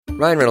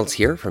Ryan Reynolds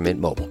here from Mint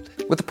Mobile.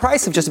 With the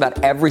price of just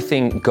about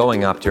everything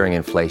going up during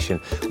inflation,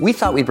 we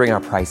thought we'd bring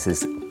our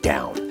prices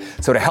down.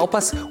 So to help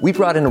us, we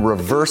brought in a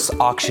reverse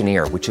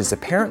auctioneer, which is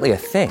apparently a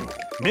thing.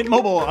 Mint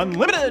Mobile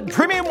Unlimited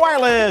Premium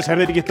Wireless. How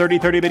to get 30,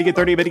 30, bit to get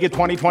 30, bit to get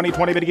 20, 20,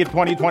 20, bit to get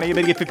 20, 20,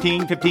 bit to get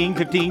 15, 15,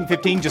 15,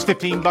 15, just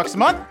 $15 a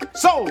month?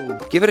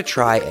 Sold! Give it a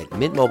try at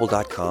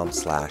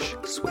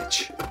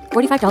mintmobile.com/switch.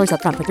 $45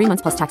 up front for 3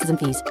 months plus taxes and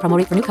fees. Promo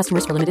rate for new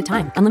customers for limited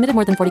time. Unlimited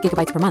more than 40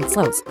 gigabytes per month.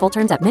 Slows full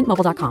terms at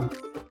mintmobile.com.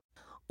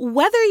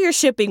 Whether you're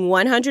shipping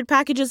 100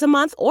 packages a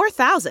month or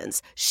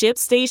thousands,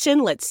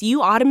 ShipStation lets you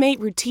automate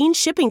routine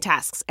shipping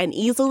tasks and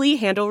easily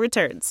handle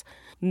returns.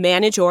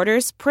 Manage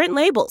orders, print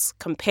labels,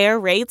 compare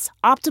rates,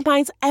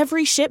 optimize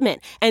every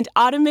shipment, and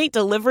automate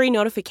delivery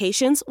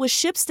notifications with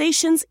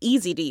ShipStation's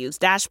easy-to-use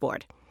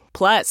dashboard.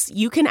 Plus,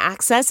 you can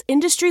access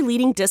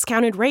industry-leading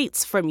discounted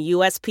rates from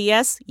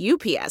USPS,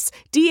 UPS,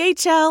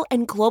 DHL,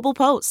 and Global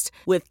Post,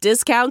 with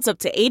discounts up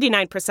to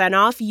 89%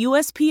 off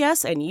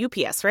USPS and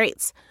UPS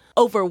rates.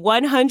 Over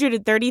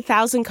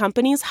 130,000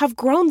 companies have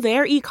grown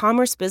their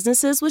e-commerce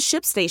businesses with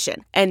ShipStation,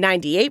 and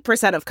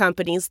 98% of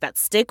companies that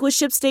stick with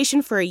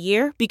ShipStation for a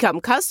year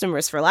become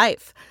customers for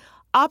life.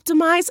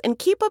 Optimize and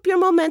keep up your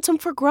momentum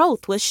for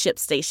growth with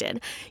ShipStation.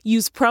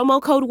 Use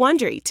promo code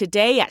WONDERY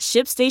today at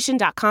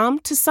ShipStation.com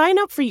to sign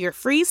up for your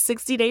free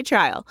 60-day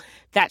trial.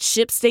 That's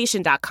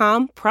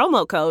ShipStation.com,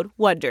 promo code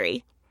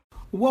WONDERY.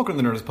 Welcome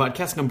to the Nerdist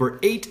Podcast number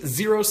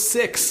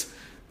 806.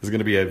 This is going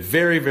to be a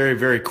very, very,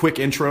 very quick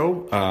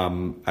intro.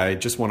 I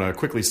just want to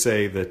quickly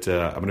say that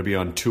I'm going to be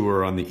on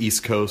tour on the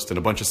East Coast in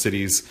a bunch of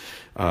cities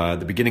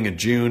the beginning of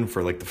June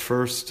for like the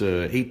first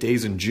 8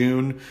 days in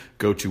June.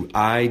 Go to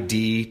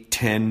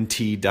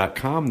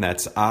id10t.com.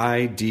 That's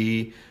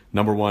id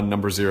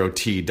number 0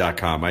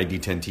 t.com,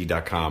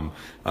 id10t.com.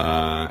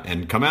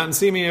 And come out and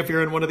see me if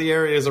you're in one of the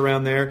areas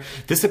around there.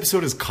 This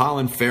episode is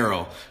Colin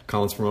Farrell.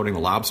 Colin's promoting The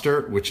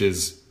Lobster, which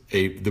is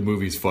the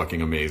movie's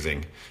fucking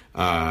amazing.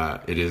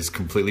 It is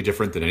completely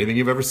different than anything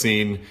you've ever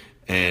seen,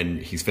 and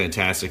he's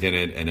fantastic in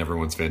it, and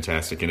everyone's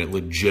fantastic in it.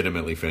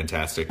 Legitimately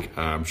fantastic.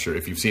 I'm sure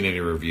if you've seen any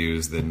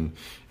reviews, then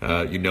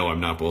you know I'm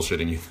not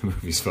bullshitting you. The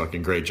movie's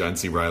fucking great. John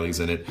C.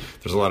 Reilly's in it.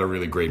 There's a lot of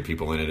really great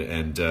people in it,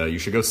 and you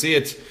should go see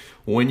it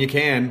when you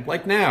can,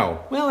 like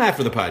now. Well,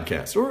 after the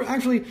podcast. Or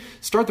actually,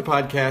 start the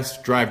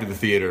podcast, drive to the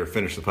theater,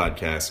 finish the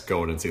podcast,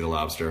 go in and see The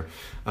Lobster.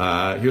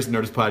 Here's the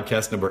Nerdist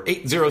Podcast number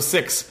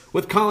 806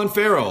 with Colin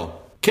Farrell.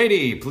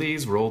 Katie,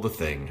 please roll the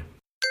thing.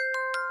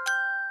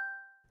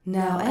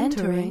 Now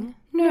entering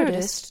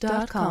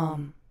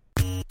Nerdist.com.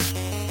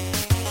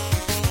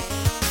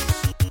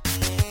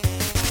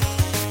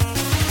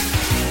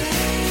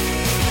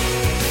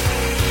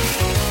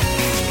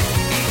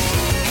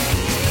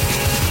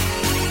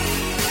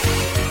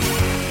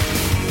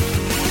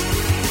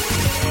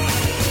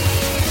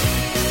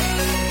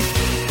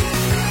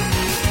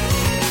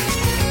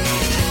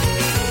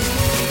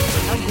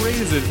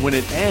 Is it when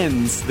it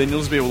ends, then you'll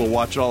just be able to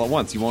watch it all at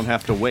once. You won't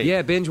have to wait.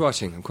 Yeah, binge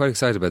watching. I'm quite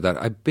excited about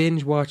that. I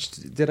binge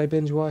watched. Did I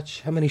binge watch?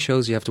 How many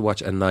shows do you have to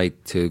watch a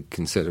night to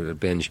consider it a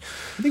binge?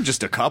 I think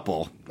just a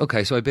couple.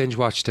 Okay, so I binge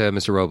watched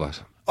Mr.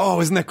 Robot.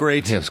 Oh, isn't that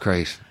great? Yeah, it was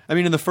great. I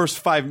mean, in the first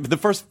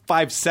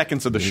 5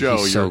 seconds of the show,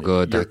 he's so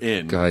good. You're that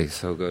in. Guy's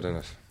so good in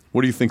it.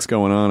 What do you think's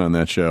going on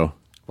that show?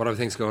 What do I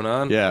think's going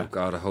on? Yeah. Oh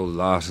God, a whole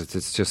lot.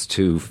 It's just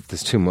too.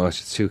 There's too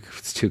much.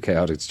 It's too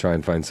chaotic to try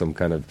and find some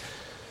kind of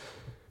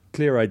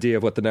clear idea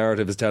of what the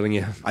narrative is telling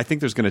you. I think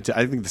there's going to.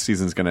 I think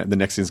the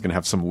next season's going to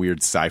have some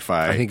weird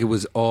sci-fi. I think it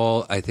was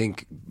all.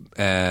 It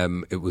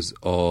was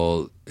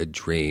all a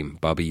dream.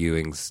 Bobby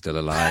Ewing's still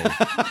alive.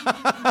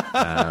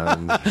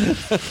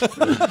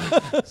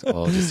 It's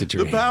all just a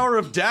dream. The power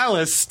of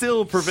Dallas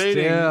still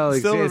pervading.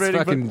 Still pervading.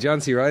 Fucking John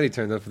C. Reilly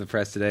turned up for the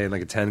press today in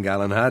like a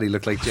 10-gallon hat. He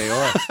looked like JR.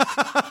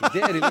 He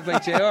did. He looked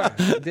like JR.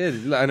 He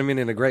did. And I mean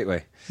in a great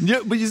way. Yeah,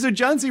 but so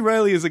John C.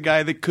 Reilly is a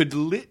guy that could.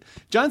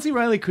 John C.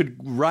 Reilly could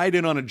ride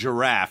in on a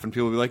giraffe, and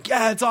people would be like,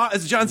 "Yeah, it's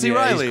John C.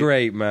 Reilly." He's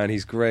great, man.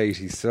 He's great.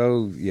 He's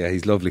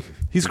lovely.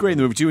 He's great in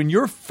the movie too, and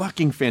you're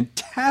fucking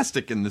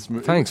fantastic in this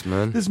movie. Thanks,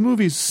 man. This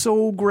movie is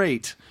so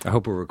great. I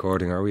hope we're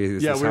recording. Are we?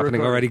 Is yeah, this we're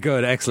happening recording. already?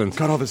 Good, excellent.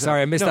 Got all this.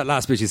 Sorry, I missed that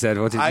last bit you said.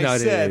 What did I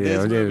said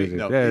this movie.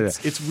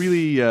 It's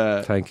really.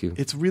 Thank you.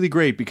 It's really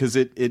great because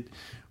it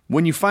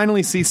when you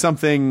finally see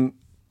something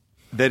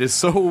that is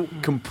so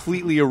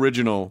completely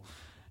original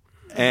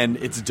and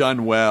it's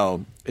done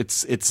well.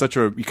 It's such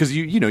a because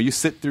you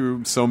sit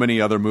through so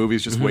many other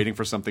movies just waiting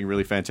for something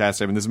really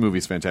fantastic. I mean, this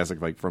movie's fantastic,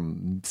 like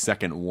from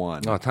second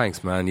one. Oh,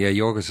 thanks, man. Yeah,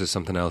 Yorgos is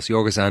something else.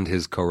 Yorgos and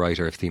his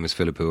co-writer Themis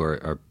Philippou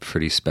are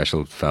pretty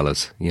special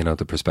fellas. You know,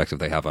 the perspective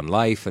they have on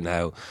life and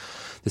how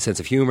the sense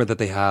of humour that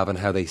they have and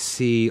how they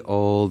see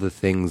all the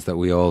things that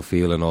we all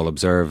feel and all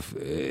observe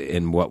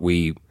in what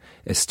we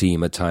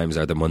esteem at times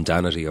are the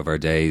mundanity of our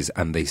days,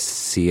 and they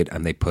see it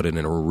and they put it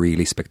in a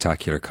really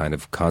spectacular kind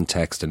of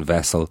context and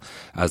vessel,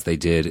 as they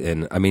did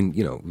in, I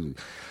mean,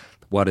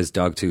 what is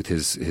Dogtooth?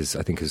 His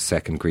I think his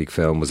second Greek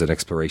film was an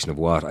exploration of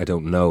what? I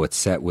don't know. It's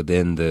set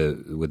within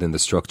the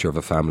structure of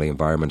a family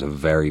environment, a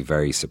very,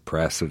 very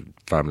suppressive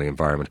family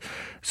environment.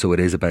 So it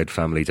is about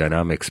family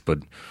dynamics, but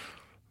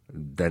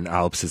then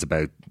Alps is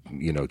about,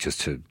 just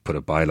to put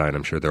a byline,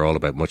 I'm sure they're all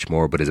about much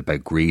more, but is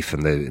about grief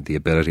and the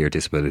ability or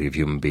disability of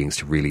human beings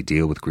to really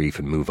deal with grief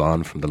and move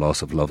on from the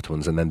loss of loved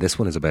ones. And then this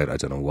one is about, I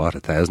don't know what,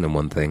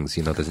 1,001 things.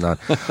 There's not,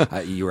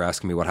 you were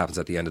asking me what happens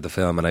at the end of the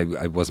film, and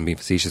I wasn't being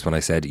facetious when I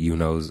said,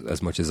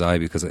 as much as I,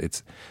 because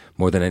it's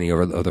more than any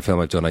other film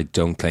I've done, I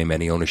don't claim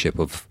any ownership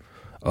of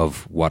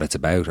what it's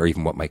about, or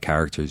even what my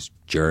character's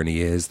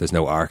journey is. There's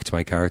no arc to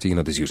my character.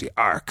 There's usually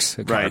arcs.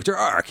 A character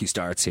arc. He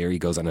starts here, he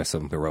goes on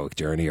some heroic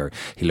journey, or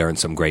he learns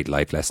some great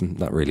life lesson.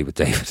 Not really with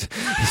David.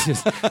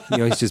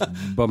 He's just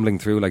bumbling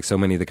through like so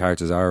many of the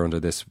characters are under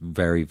this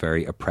very,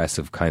 very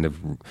oppressive kind of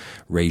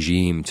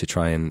regime to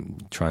try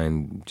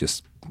and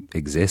just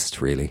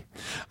exist, really.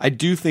 I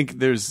do think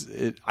there's...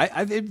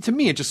 to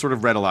me, it just sort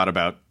of read a lot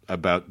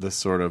about this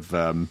sort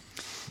of...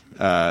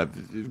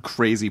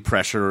 crazy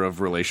pressure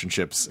of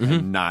relationships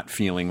and not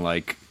feeling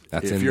like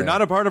if you're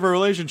not a part of a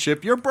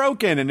relationship, you're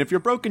broken, and if you're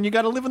broken, you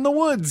got to live in the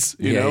woods,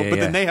 but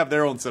then they have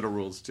their own set of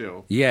rules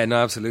too. Yeah, no,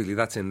 absolutely,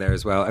 that's in there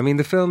as well. I mean,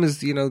 the film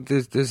is,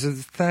 there's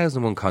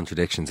 1,001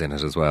 contradictions in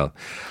it as well.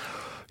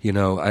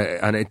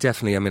 And it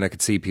definitely, I mean, I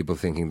could see people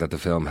thinking that the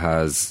film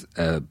has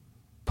a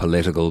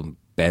political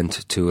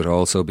bent to it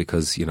also,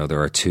 because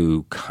there are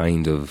two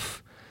kind of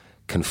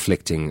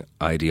conflicting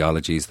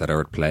ideologies that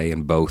are at play,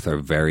 and both are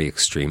very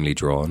extremely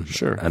drawn.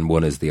 Sure. And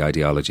one is the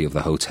ideology of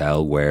the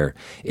hotel, where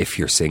if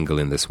you're single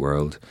in this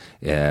world,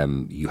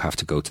 you have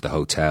to go to the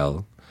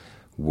hotel,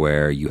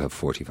 where you have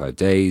 45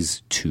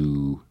 days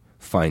to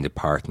find a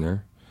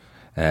partner,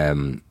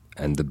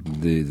 and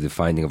the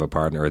finding of a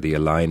partner, or the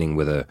aligning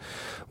with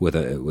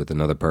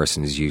another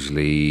person, is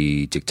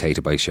usually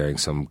dictated by sharing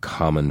some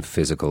common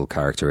physical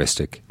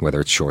characteristic, whether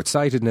it's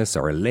short-sightedness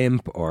or a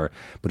limp,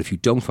 but if you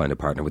don't find a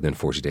partner within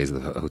 40 days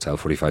of the hotel,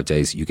 45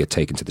 days, you get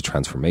taken to the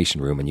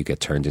transformation room and you get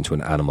turned into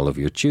an animal of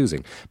your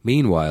choosing.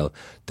 Meanwhile,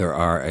 there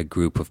are a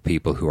group of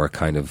people who are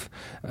kind of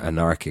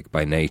anarchic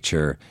by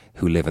nature,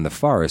 who live in the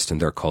forest,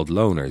 and they're called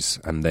loners,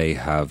 and they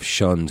have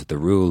shunned the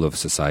rule of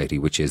society,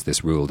 which is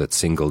this rule that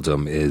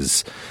singledom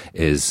is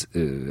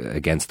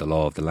against the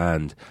law of the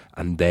land,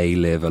 and they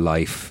live a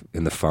life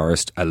in the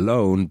forest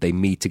alone. They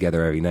meet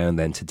together every now and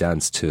then to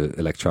dance to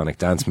electronic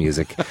dance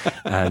music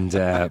and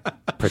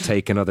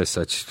partake in other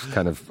such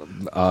kind of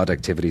odd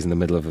activities in the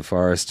middle of a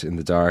forest in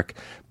the dark.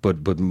 But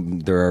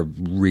there are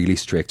really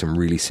strict and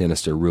really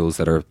sinister rules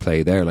that are at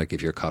play there. Like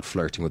if you're caught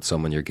flirting with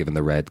someone, you're given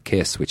the red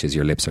kiss, which is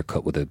your lips are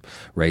cut with a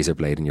razor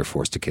blade and you're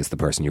forced to kiss the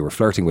person you were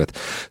flirting with.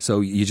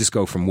 So you just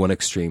go from one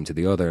extreme to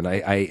the other. And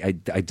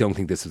I don't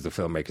think this was the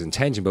filmmaker's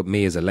intention, but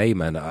me as a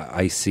layman,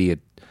 I see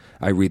it,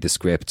 I read the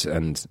script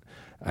and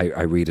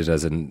I read it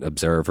as an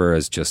observer,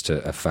 as just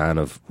a fan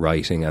of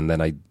writing, and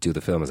then I do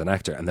the film as an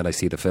actor, and then I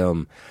see the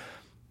film.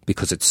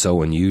 Because it's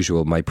so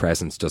unusual, my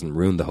presence doesn't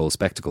ruin the whole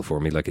spectacle for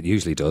me like it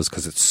usually does,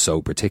 because it's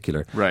so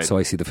particular. Right. So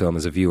I see the film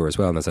as a viewer as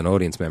well, and as an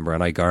audience member,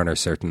 and I garner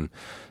certain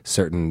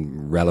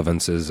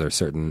relevances or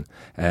certain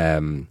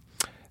kind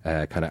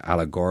of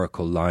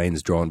allegorical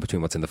lines drawn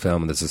between what's in the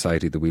film and the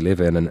society that we live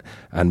in.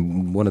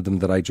 And one of them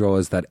that I draw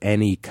is that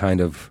any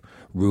kind of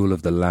rule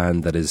of the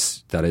land that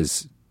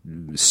is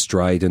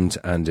strident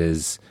and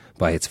is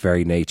by its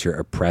very nature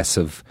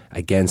oppressive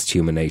against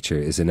human nature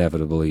is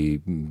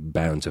inevitably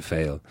bound to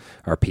fail,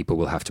 or people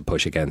will have to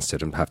push against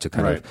it and have to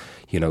kind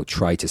of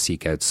try to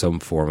seek out some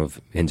form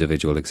of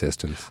individual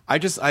existence.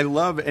 I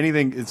love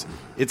anything.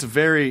 It's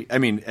very, I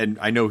mean, and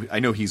I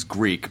know he's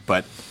Greek,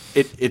 but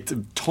it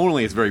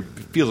totally is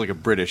feels like a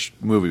British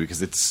movie,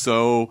 because it's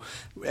so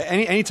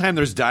anytime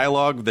there's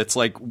dialogue that's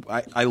like,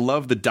 I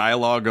love the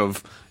dialogue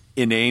of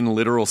inane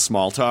literal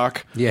small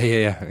talk.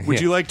 Yeah. Would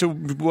you like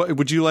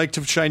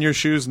to shine your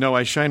shoes? No,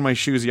 I shined my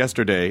shoes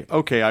yesterday.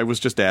 Okay, I was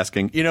just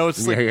asking.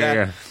 It's like that.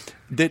 Yeah.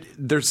 That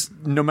there's,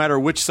 no matter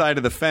which side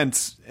of the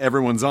fence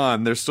everyone's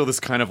on, there's still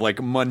this kind of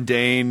like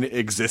mundane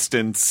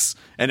existence,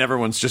 and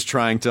everyone's just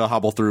trying to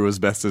hobble through as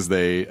best as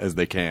they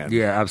can.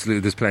 Yeah,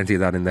 absolutely. There's plenty of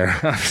that in there.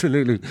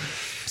 Absolutely.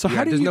 So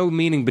there's no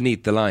meaning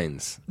beneath the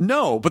lines.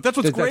 No, but that's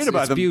what's great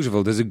about them. It's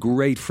beautiful. There's a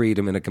great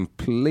freedom in a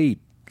complete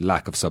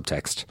lack of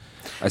subtext.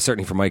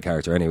 Certainly for my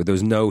character anyway, there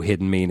was no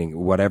hidden meaning.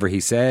 Whatever he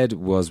said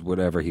was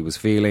whatever he was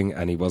feeling,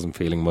 and he wasn't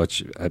feeling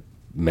much at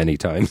many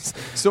times.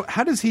 So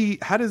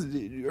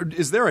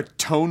is there a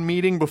tone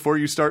meeting before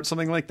you start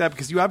something like that?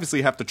 Because you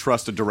obviously have to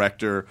trust a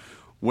director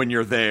when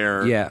you're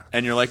there. Yeah.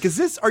 And you're like,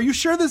 are you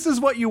sure this is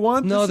what you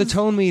want? No, the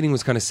tone meeting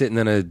was kind of sitting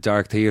in a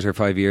dark theatre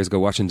 5 years ago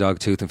watching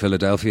Dogtooth in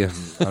Philadelphia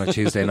on a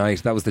Tuesday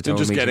night. That was the tone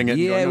meeting. Getting it.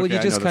 Yeah, well, you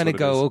just kind of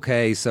go,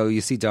 okay, so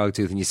you see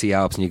Dogtooth and you see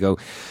Alps and you go,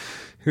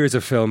 here's a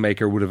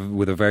filmmaker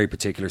with a very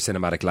particular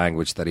cinematic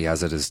language that he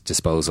has at his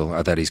disposal,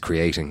 or that he's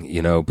creating,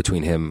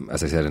 between him,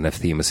 as I said, and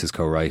Lanthimos, his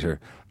co-writer.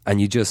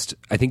 you just,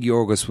 I think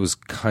Yorgos was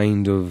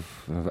kind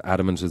of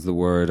adamant is the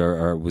word,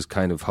 or was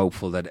kind of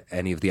hopeful that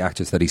any of the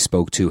actors that he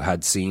spoke to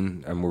had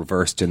seen and were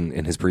versed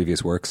in his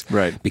previous works.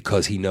 Right.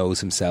 Because he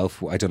knows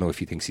himself. I don't know if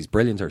he thinks he's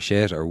brilliant or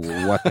shit or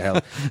what the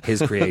hell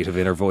his creative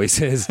inner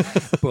voice is,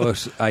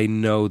 but I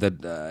know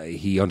that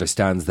he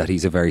understands that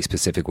he's a very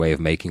specific way of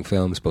making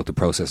films, both the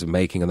process of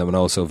making them and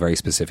also a very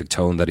specific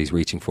tone that he's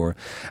reaching for.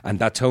 And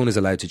that tone is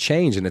allowed to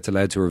change, and it's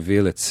allowed to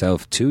reveal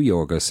itself to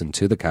Yorgos and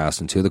to the cast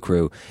and to the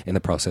crew in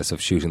the process of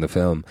shooting the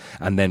film,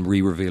 and then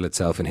re-reveal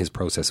itself in his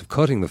process of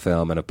cutting the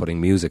film and of putting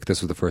music.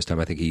 This was the first time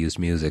I think he used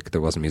music.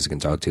 There wasn't music in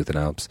Dogtooth and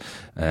Alps.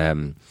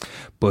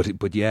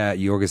 But yeah,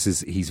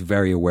 Yorgos he's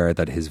very aware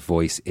that his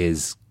voice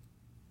is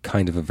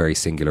kind of a very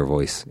singular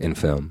voice in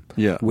film,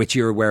 which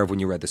you're aware of when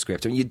you read the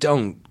script. I mean, you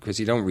don't, because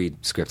you don't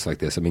read scripts like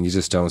this. I mean, you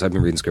just don't. I've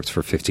been reading scripts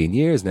for 15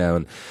 years now,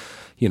 and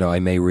you know, I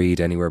may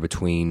read anywhere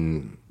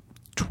between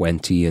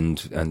 20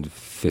 and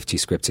 50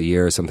 scripts a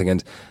year or something,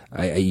 and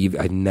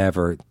I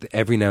never,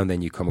 every now and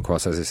then you come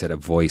across, as I said, a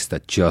voice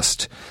that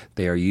just,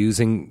 they are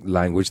using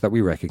language that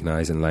we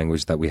recognise and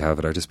language that we have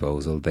at our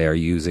disposal. They are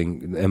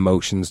using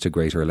emotions to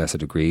greater or lesser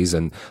degrees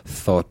and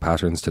thought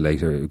patterns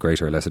to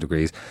greater or lesser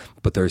degrees,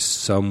 but there's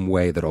some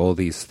way that all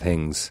these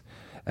things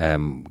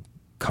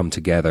come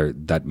together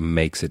that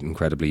makes it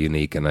incredibly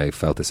unique. And I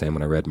felt the same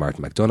when I read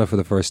Martin McDonagh for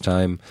the first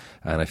time,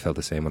 and I felt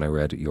the same when I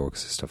read Yorgos'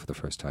 stuff for the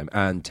first time,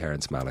 and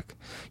Terrence Malick.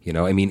 You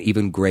know, I mean,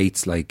 even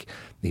greats like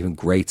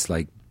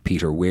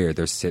Peter Weir,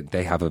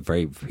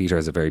 Peter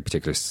has a very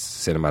particular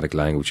cinematic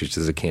language, which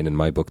is akin in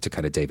my book to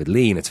kind of David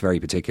Lean. It's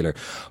very particular,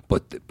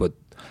 but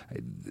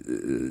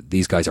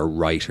these guys are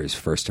writers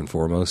first and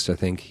foremost, I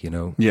think, you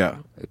know. Yeah.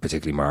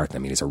 Particularly Martin. I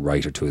mean, he's a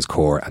writer to his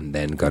core and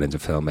then got into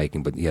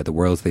filmmaking. But yeah, the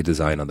worlds they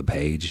design on the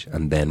page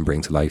and then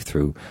bring to life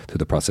through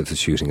the process of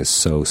shooting is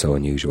so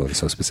unusual and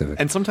so specific.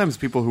 And sometimes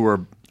people who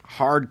are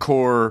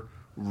hardcore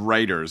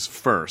writers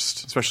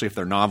first, especially if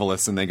they're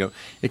novelists, and they go,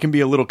 it can be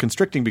a little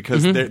constricting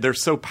because they're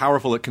so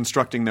powerful at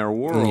constructing their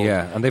world.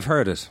 Yeah, and they've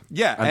heard it.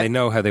 Yeah. And they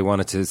know how they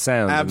want it to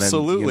sound.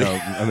 Absolutely.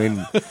 And then, you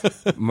know,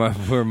 I mean,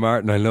 poor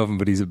Martin, I love him,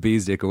 but he's a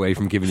bee's dick away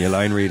from giving you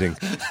line reading.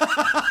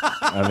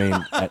 I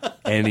mean, at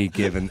any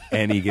given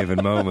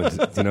moment,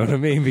 do you know what I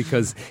mean?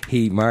 Because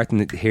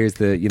Martin, here's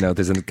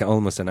there's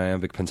almost an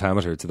iambic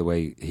pentameter to the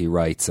way he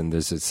writes, and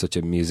there's such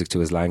a music to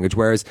his language,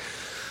 whereas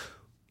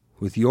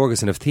with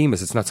Yorgos and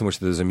Lanthimos, it's not so much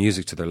that there's a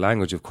music to their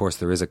language. Of course,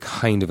 there is a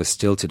kind of a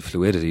stilted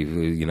fluidity.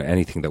 You know,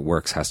 anything that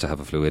works has to have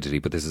a fluidity,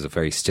 but this is a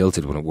very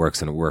stilted when it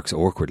works, and it works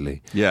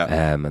awkwardly. Yeah.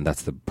 And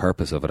that's the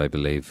purpose of it, I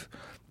believe.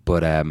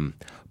 But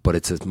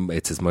it's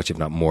as much, if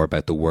not more,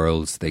 about the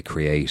worlds they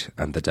create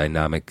and the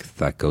dynamic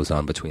that goes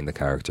on between the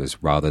characters,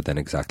 rather than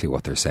exactly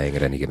what they're saying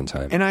at any given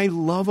time. And I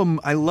love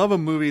a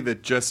movie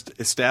that just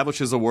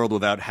establishes a world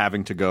without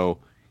having to go,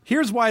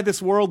 here's why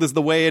this world is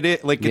the way it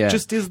is. Like, it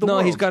just is the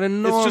world. No, he's got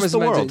enormous It's just the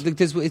world.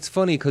 It's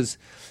funny because,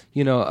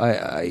 you know,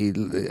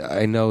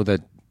 I know that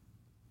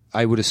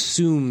I would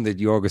assume that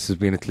Yorgos has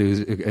been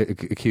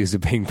accused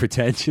of being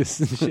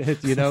pretentious and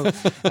shit, you know?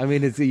 I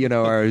mean, it's, you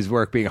know, or his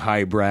work being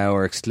highbrow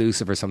or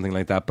exclusive or something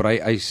like that. But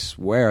I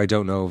swear I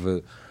don't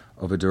know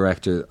of a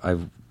director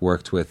I've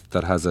worked with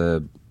that has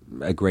a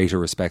greater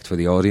respect for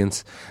the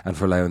audience and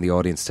for allowing the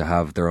audience to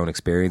have their own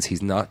experience.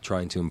 He's not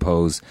trying to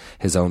impose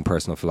his own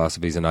personal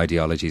philosophies and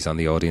ideologies on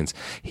the audience.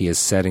 He is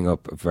setting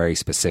up a very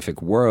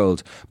specific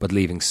world, but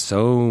leaving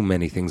so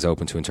many things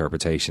open to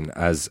interpretation,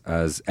 as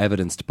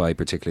evidenced by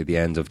particularly the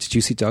end of... Did you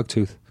see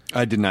Dogtooth?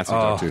 I did not see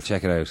Dogtooth.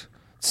 Check it out.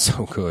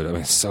 So good. I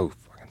mean, it's so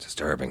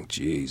disturbing.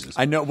 Jesus.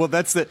 I know. Well,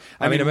 that's the...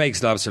 I mean, it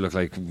makes Lobster look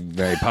like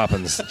Mary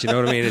Poppins. Do you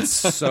know what I mean? It's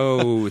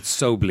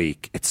so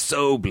bleak. It's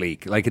so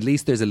bleak. Like, at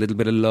least there's a little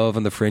bit of love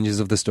on the fringes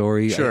of the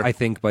story. Sure. I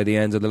think by the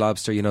end of The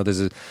Lobster, you know, there's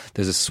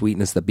a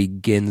sweetness that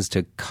begins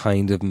to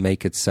kind of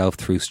make itself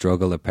through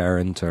struggle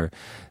apparent, or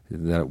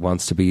that it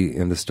wants to be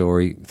in the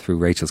story through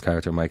Rachel's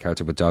character, my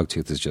character. But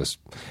Dogtooth is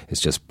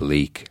just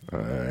bleak.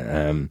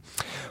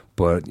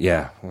 But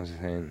yeah, what was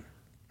I saying?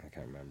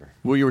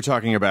 Well, you were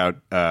talking about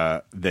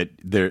that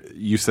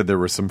you said there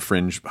was some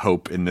fringe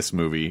hope in this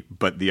movie,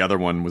 but the other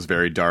one was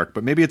very dark.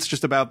 But maybe it's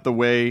just about the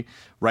way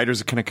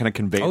writers kind of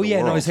convey the world.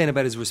 No, I was saying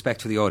about his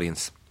respect for the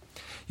audience.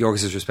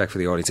 Yorgos' respect for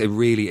the audience. It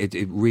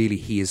really,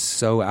 he is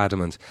so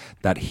adamant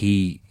that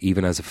he,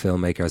 even as a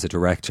filmmaker, as a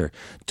director,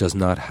 does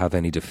not have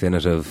any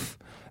definitive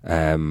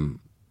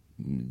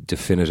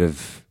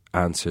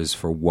answers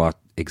for what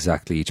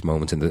exactly each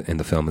moment in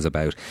the film is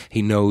about.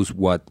 He knows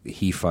what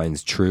he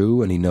finds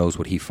true, and he knows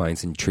what he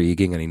finds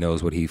intriguing, and he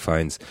knows what he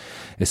finds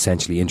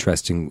essentially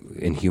interesting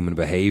in human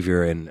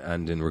behaviour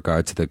and in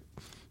regard to the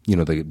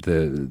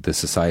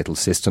societal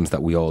systems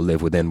that we all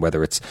live within,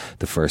 whether it's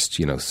the first,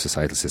 you know,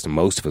 societal system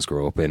most of us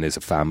grow up in is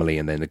a family,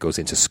 and then it goes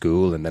into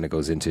school, and then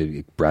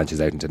it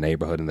branches out into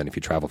neighbourhood, and then if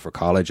you travel for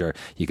college, or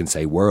you can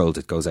say world,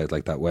 it goes out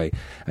like that way.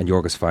 And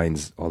Yorgos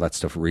finds all that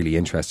stuff really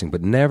interesting,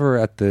 but never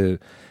at the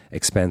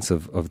expense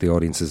of the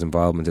audience's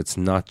involvement. It's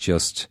not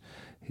just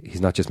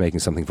he's not just making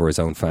something for his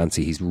own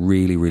fancy. He's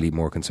really, really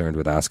more concerned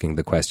with asking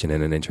the question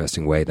in an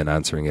interesting way than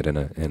answering it in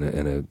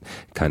a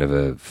kind of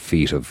a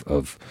feat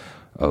of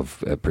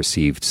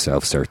perceived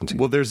self-certainty.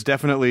 Well, there's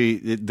definitely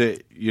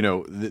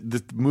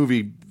the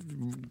movie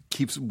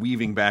keeps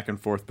weaving back and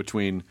forth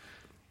between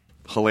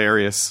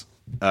hilarious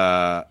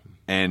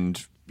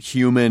and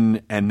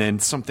human, and then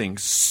something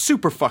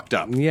super fucked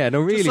up. Yeah, no,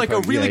 really, just like a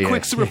really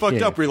quick super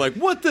fucked up. Where you're like,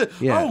 what the?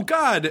 Yeah. Oh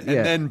God! And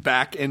then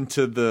back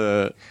into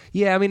the.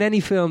 Yeah, I mean, any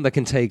film that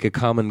can take a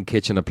common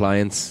kitchen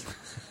appliance,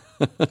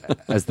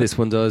 as this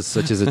one does,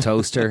 such as a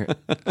toaster,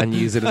 and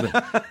use it in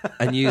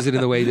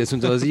the way this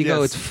one does, you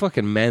go, it's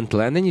fucking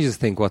mental, and then you just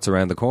think, what's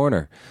around the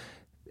corner?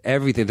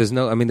 Everything. There's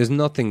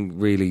nothing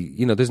really.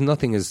 There's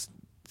nothing as.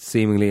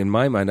 Seemingly, in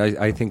my mind,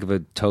 I think of a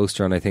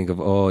toaster and I think of,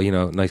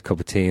 nice cup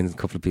of tea and a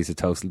couple of pieces of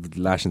toast,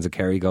 lashings of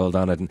Kerrygold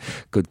on it, and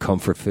good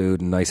comfort food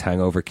and nice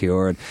hangover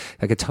cure. And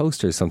like a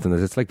toaster is something that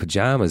it's like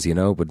pajamas,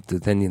 but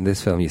then in this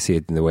film you see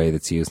it in the way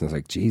that's used, and it's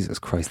like, Jesus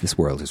Christ, this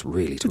world is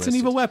really twisted. It's an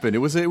evil weapon. It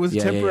was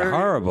temporary.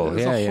 Horrible. It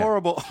was a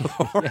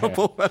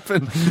horrible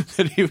weapon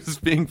that he was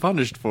being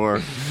punished for.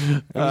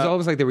 It was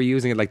almost like they were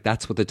using it like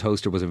that's what the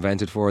toaster was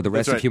invented for. The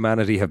rest of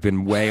humanity have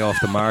been way off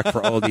the mark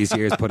for all these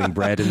years putting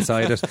bread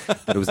inside it,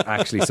 that it was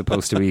actually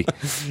supposed to be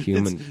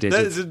human.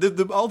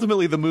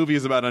 Ultimately, the movie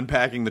is about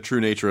unpacking the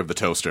true nature of the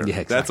toaster. Yeah,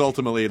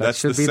 exactly. That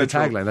should be the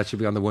tagline. That should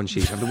be on the one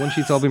sheet. Have the one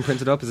sheets all been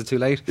printed up? Is it too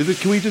late?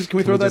 Can we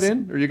throw that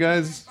in? Or you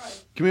guys?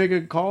 Can we make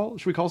a call?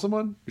 Should we call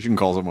someone? You can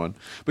call someone.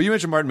 But you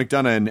mentioned Martin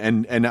McDonagh,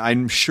 and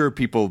I'm sure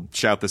people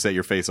shout this at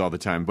your face all the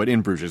time, but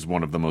In Bruges is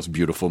one of the most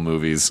beautiful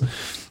movies.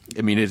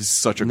 I mean, it is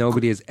such a...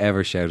 Nobody has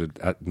ever shouted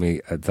at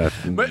me at that.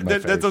 But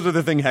that's also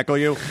the thing, heckle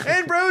you.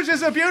 In Bruges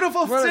is a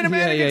beautiful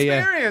cinematic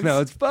experience. No,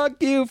 it's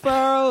fuck you,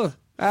 Farrell.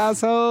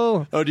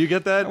 Asshole. Oh, do you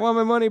get that? I want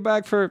my money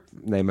back for...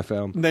 Name a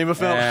film.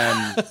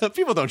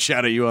 People don't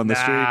shout at you on the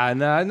street.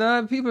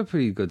 Nah. People are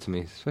pretty good to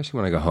me, especially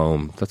when I go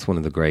home. That's one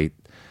of the great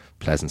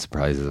pleasant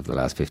surprises of the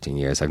last 15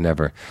 years.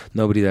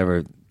 Nobody'd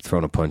ever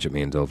thrown a punch at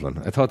me in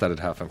Dublin. I thought that had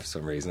happened for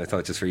some reason. I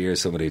thought just for years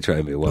somebody would try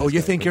and be well. Oh,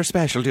 you think you're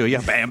special, do you? Yeah,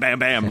 bam, bam,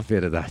 bam. A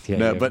bit of that, yeah.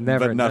 No, but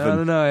never. But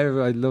nothing.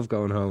 No. I love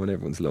going home and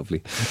everyone's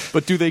lovely.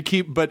 But do they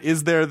keep? But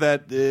is there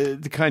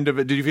that kind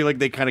of? Do you feel like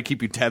they kind of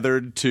keep you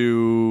tethered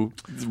to?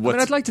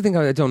 I'd like to think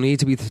I don't need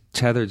to be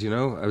tethered.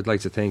 I would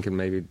like to think, and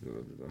maybe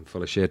I'm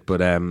full of shit,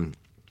 but I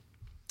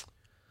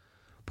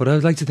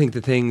would like to think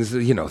the things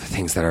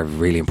that are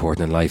really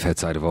important in life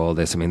outside of all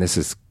this. I mean, this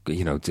is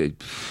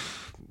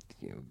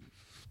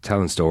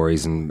telling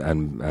stories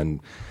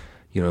and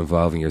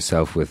involving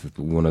yourself with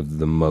one of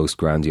the most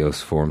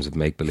grandiose forms of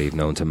make-believe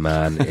known to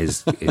man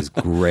is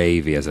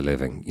gravy as a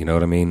living. You know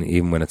what I mean?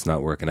 Even when it's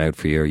not working out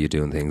for you, or you're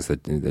doing things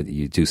that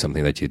you do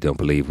something that you don't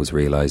believe was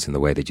realised in the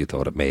way that you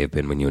thought it may have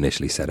been when you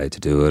initially set out to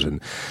do it,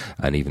 and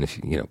even if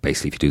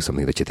basically if you do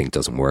something that you think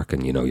doesn't work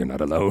and you're not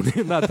alone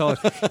in that thought,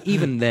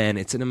 even then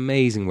it's an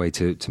amazing way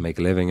to make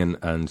a living,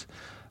 and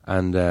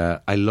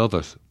I love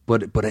it.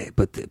 But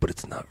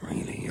it's not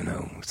really,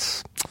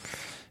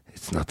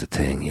 it's not the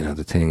thing,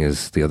 the thing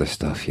is the other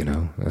stuff,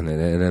 and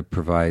it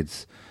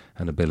provides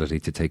an ability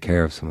to take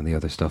care of some of the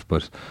other stuff.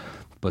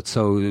 But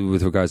so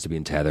with regards to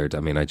being tethered, I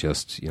mean, I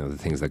just, the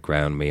things that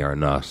ground me are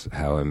not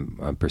how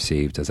I'm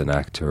perceived as an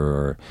actor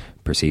or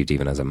perceived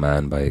even as a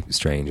man by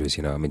strangers,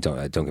 I mean, don't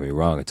get me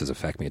wrong, it does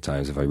affect me at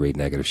times if I read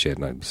negative shit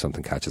and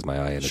something catches my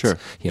eye and sure.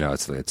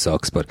 It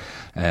sucks, but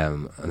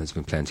and there's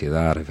been plenty of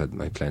that. I've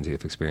had plenty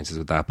of experiences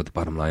with that, but the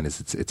bottom line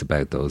is it's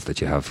about those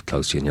that you have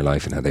close to you in your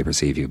life and how they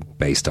perceive you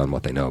based on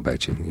what they know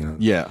about you,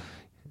 Yeah.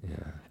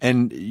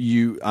 And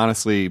you,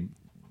 honestly,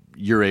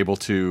 you're able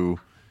to...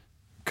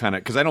 kind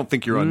of, because I don't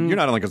think you're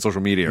not on like on social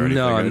media or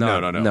anything.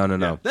 No.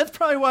 Yeah. That's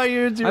probably why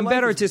I'm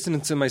better at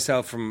distancing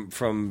myself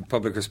from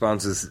public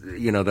responses,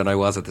 than I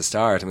was at the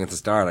start. I mean, at the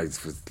start, I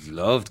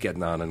loved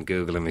getting on and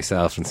Googling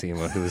myself and seeing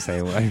what who was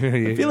saying.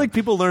 I feel like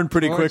people learn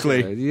pretty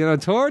quickly.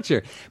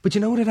 Torture. But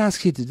you know what it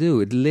asks you to do?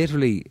 It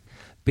literally...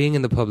 Being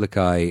in the public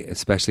eye,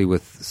 especially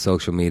with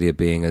social media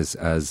being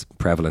as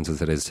prevalent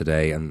as it is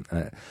today, and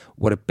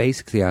what it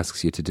basically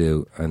asks you to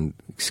do, and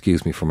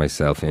excuse me for my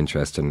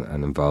self-interest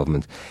and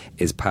involvement,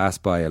 is pass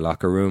by a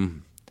locker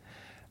room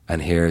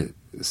and hear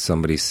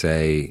somebody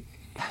say,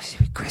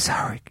 Chris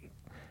Howard,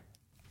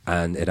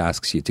 and it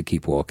asks you to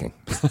keep walking.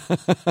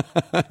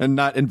 And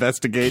not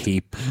investigate.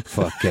 Keep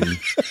fucking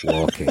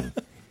walking.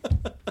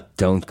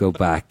 Don't go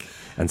back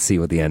and see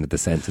what the end of the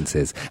sentence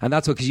is. And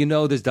that's what,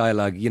 because there's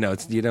dialogue, you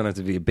don't have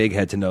to be a big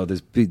head to know there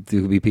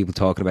will be people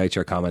talking about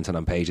you or commenting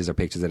on pages or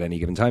pictures at any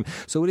given time.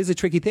 So it is a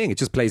tricky thing. It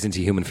just plays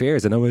into human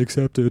fears, and am I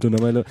accepted, and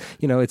am I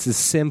it's as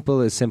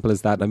simple as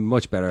that. I'm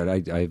much better at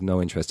it. I have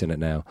no interest in it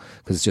now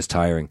because it's just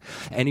tiring.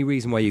 Any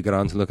reason why you get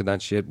on to look at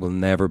that shit will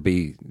never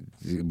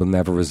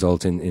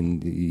result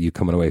in you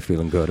coming away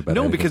feeling good about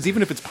it. No, because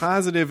even if it's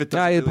positive, it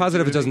doesn't.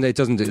 Positive, it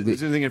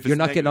doesn't. You're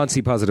not getting on to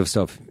see positive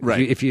stuff.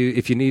 Right. If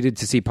you needed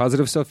to see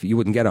positive stuff, you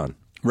wouldn't get on.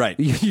 Right.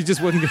 You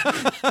just wouldn't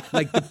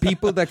like the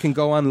people that can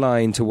go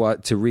online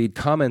to read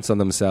comments on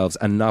themselves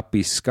and not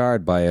be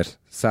scarred by it.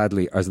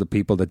 Sadly, are the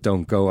people that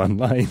don't go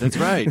online. That's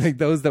right. Like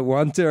those that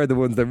want to are the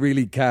ones that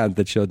really can't,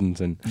 that shouldn't.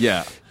 And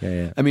yeah.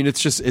 I mean,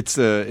 it's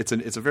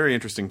a very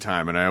interesting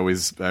time, and I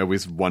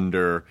always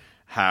wonder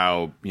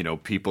how, you know,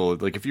 people,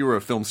 like if you were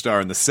a film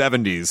star in the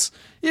 70s,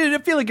 I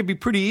feel like it'd be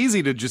pretty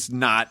easy to just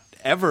not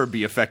ever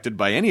be affected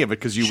by any of it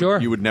because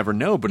you would never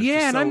know. But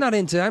yeah, and I'm not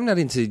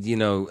into you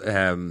know.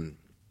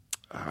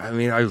 I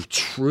mean,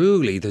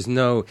 there's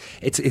no.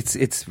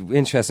 It's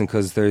interesting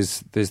because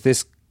there's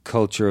this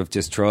culture of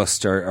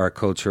distrust or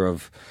culture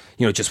of,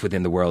 you know, just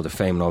within the world of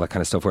fame and all that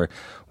kind of stuff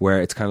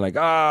where it's kind of like,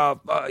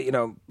 you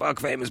know, fuck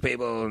famous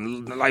people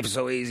and life is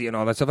so easy and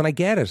all that stuff. And I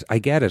get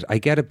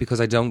it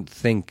because I don't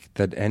think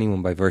that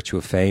anyone by virtue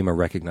of fame or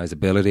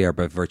recognizability or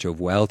by virtue of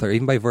wealth or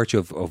even by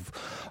virtue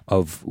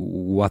of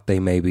what they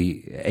may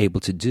be able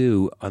to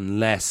do,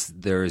 unless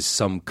there is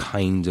some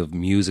kind of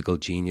musical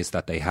genius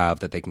that they have,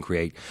 that they can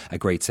create a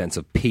great sense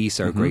of peace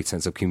or a great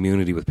sense of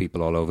community with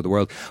people all over the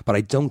world. But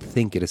I don't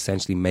think it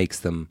essentially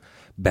makes them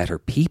better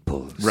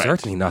people. Right.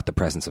 Certainly not the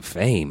presence of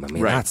fame. I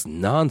mean, that's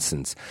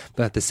nonsense.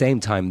 But at the same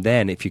time,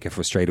 then, if you get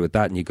frustrated with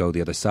that and you go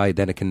the other side,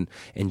 then it can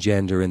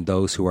engender in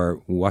those who are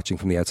watching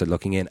from the outside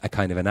looking in a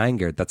kind of an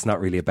anger that's not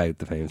really about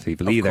the famous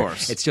people either. Of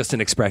course. It's just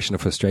an expression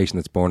of frustration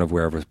that's born of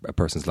wherever a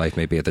person's life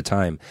may be at the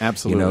time.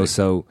 Absolutely. You know,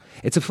 so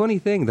it's a funny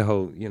thing, the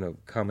whole, you know,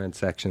 comment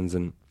sections,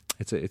 and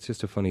it's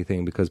just a funny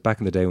thing because back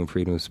in the day when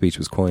freedom of speech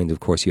was coined, of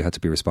course you had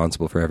to be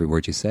responsible for every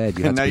word you said.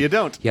 And now you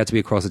don't. You had to be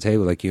across the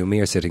table like you and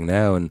me are sitting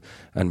now and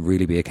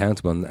really be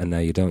accountable, and now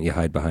you don't. You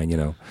hide behind, you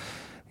know,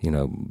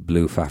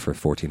 blue Faffer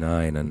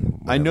 49 and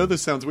whatever. I know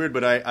this sounds weird,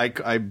 but I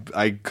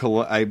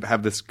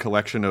have this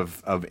collection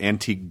of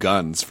antique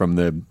guns from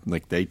the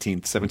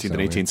 17th and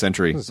 18th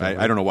century.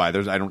 I don't know why. I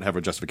don't have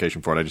a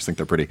justification for it. I just think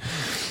they're pretty.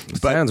 It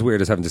sounds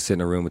weird as having to sit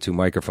in a room with two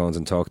microphones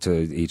and talk to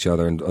each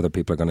other and other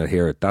people are going to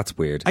hear it. That's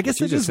weird. I guess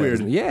it is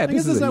weird. Yeah, I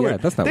guess that's not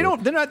weird. That's not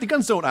weird. They're not. The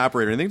guns don't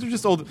operate or anything. They're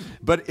just old.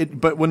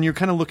 But when you're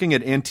kind of looking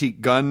at antique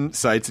gun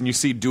sites and you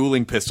see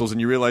dueling pistols and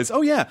you realize,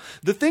 oh yeah,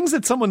 the things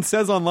that someone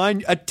says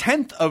online, a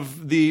tenth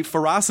of the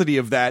ferocity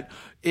of that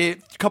a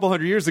couple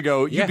hundred years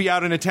ago, you'd be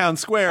out in a town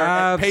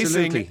square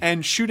pacing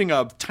and shooting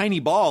a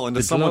tiny ball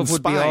into someone's spine.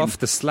 The glove would be off,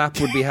 the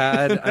slap would be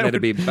had, and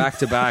it'd be back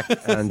to back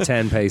and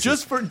 10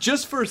 paces.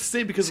 Just for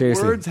say, because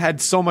Seriously. words had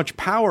so much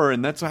power,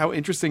 and that's how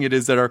interesting it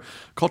is that our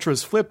culture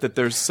has flipped. That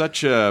there's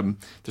such an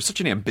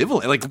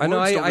ambivalence. Like I know,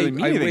 words don't really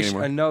mean anything wish,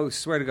 anymore. I know,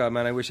 swear to God,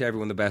 man, I wish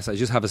everyone the best. I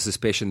just have a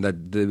suspicion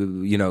that the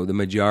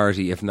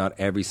majority, if not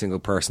every single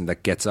person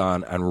that gets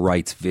on and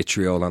writes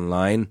vitriol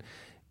online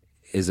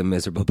is a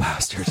miserable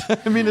bastard.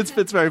 I mean, it's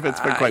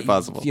quite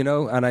possible. You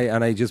know, and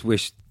I just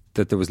wish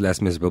that there was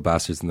less miserable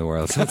bastards in the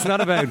world. So it's not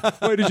about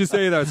why did you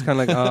say that? It's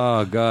kind of like,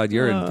 oh God,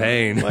 you're in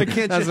pain. Why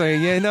can't That's you? Why,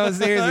 yeah, no,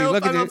 seriously,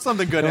 look at I it. hope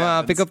something good Come on,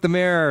 happens. pick up the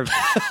mirror,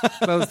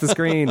 close the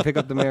screen, pick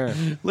up the mirror.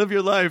 Live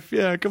your life.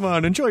 Yeah, come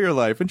on, enjoy your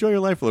life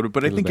a little bit.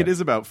 But I think it is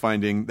about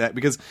finding that,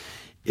 because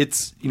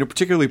it's, you know,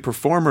 particularly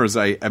performers.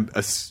 I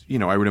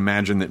would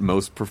imagine that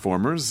most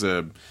performers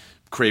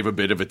crave a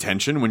bit of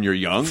attention when you're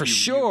young. For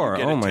sure.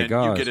 You oh my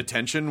God. You get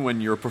attention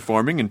when you're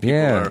performing, and people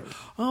Yeah. are,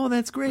 oh,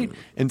 that's great.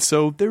 And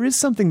so there is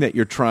something that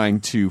you're trying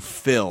to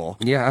fill.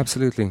 Yeah,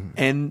 absolutely.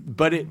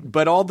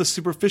 But all the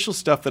superficial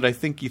stuff that I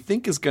think you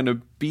think is going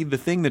to be the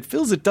thing that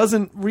fills it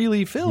doesn't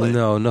really fill it.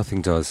 No,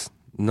 nothing does.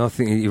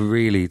 Nothing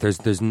really.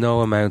 There's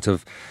no amount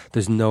of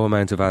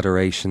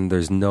adoration.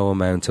 There's no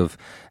amount of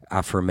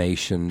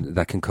affirmation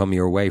that can come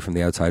your way from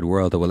the outside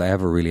world that will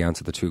ever really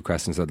answer the true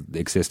questions that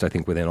exist, I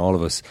think, within all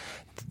of us,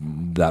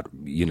 that,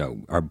 you know,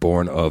 are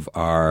born of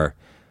our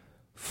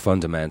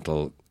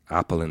fundamental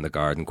apple in the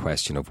garden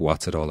question of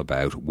what's it all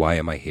about? Why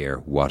am I here?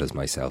 What is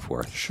my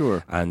self-worth?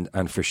 Sure. And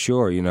for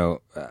sure, you know,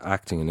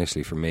 acting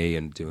initially for me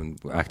and doing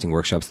acting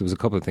workshops, there was a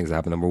couple of things that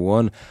happened. Number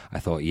one, I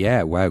thought,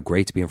 yeah, wow,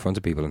 great to be in front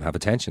of people and have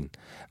attention,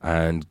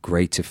 and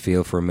great to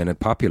feel for a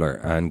minute popular,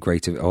 and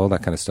great to all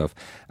that kind of stuff.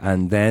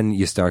 And then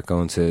you start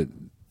going to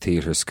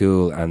theatre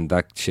school, and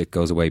that shit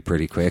goes away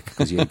pretty quick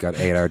because you've got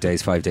 8-hour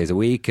days, 5 days a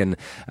week, and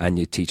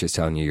your teacher's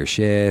telling you your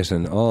shit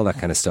and all that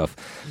kind of stuff.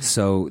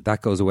 So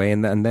that goes away,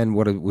 and then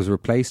what it was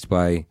replaced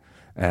by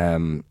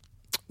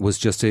was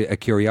just a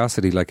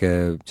curiosity,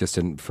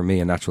 for me,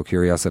 a natural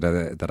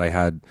curiosity that I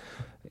had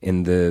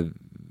in the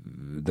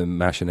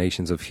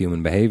machinations of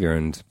human behaviour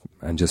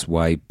and just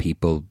why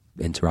people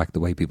interact the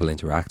way people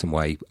interact, and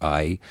why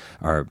I,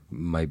 or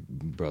my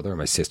brother,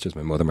 my sisters,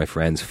 my mother, my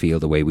friends feel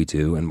the way we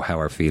do, and how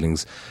our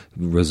feelings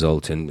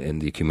result in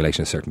the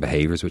accumulation of certain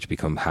behaviours, which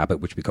become habit,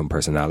 which become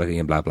personality,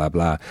 and blah blah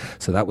blah.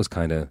 So that was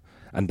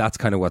that's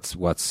kind of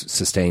what's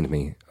sustained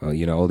me.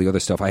 You know, all the other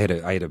stuff. I had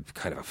a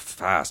kind of a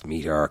fast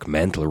meteoric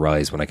mental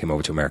rise when I came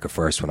over to America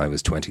first. When I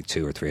was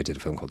 22 or 3, I did a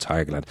film called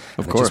Tigerland.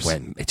 Of course,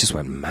 it just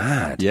went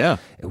mad. Yeah,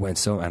 it went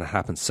so, and it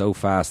happened so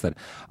fast that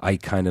I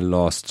kind of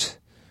lost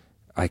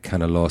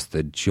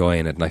the joy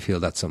in it, and I feel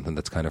that's something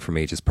that's kind of, for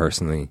me, just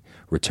personally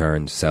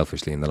returned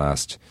selfishly in the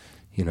last,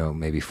 you know,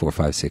 maybe 4,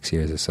 5, 6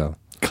 years or so.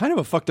 kind of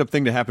a fucked up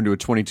thing to happen to a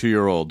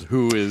 22-year-old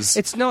who is...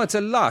 It's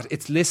a lot.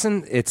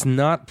 It's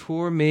not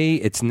poor me.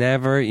 It's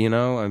never,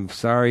 I'm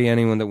sorry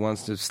anyone that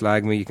wants to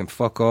slag me, you can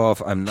fuck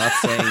off. I'm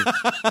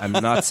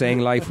not saying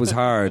life was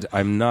hard.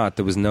 I'm not.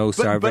 There was no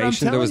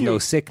starvation. There was no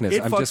sickness.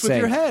 I'm just saying.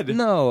 Your head.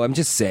 No, I'm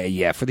just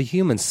saying, for the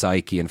human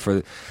psyche and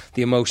for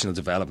the emotional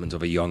development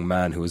of a young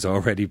man who is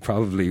already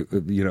probably,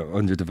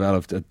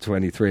 underdeveloped at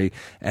 23.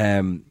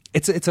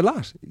 It's a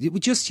lot. We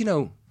just,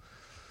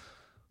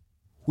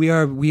 we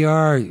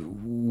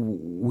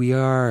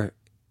are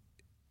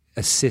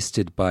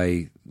assisted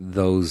by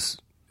those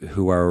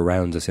who are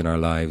around us in our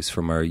lives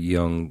from our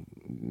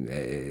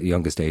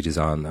youngest ages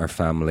on, our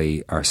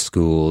family, our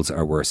schools,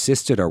 or we're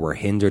assisted or we're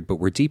hindered, but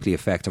we're deeply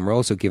affected. And we're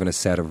also given a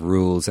set of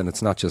rules, and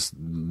it's not just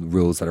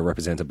rules that are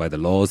represented by the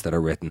laws that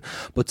are written,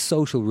 but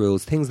social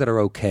rules, things that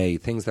are okay,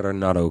 things that are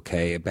not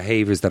okay,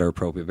 behaviours that are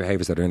appropriate,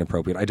 behaviours that are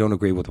inappropriate. I don't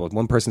agree with what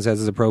one person says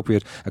is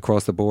appropriate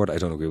across the board. I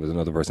don't agree with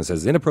another person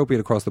says is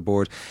inappropriate across the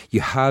board. You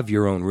have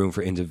your own room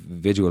for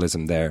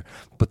individualism there,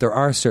 but there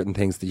are certain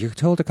things that you're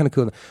told are kind of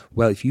cool.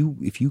 Well, if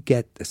you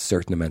get a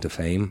certain amount of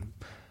fame,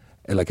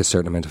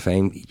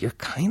 you're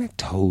kind of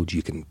told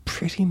you can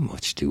pretty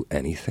much do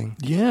anything.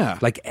 Yeah.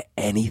 Like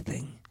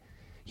anything.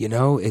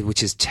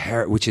 Which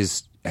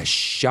is a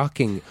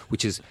shocking,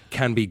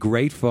 can be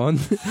great fun.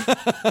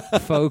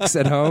 Folks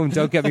at home,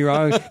 don't get me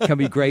wrong, can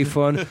be great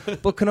fun,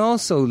 but can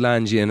also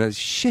land you in a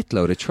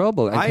shitload of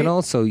trouble, and can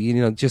also,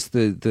 just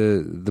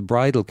the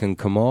bridle can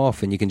come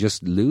off, and you can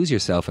just lose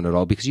yourself in it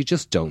all because you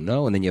just don't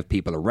know, and then you have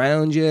people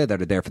around you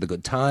that are there for the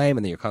good time,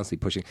 and then you're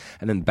constantly pushing,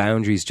 and then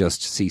boundaries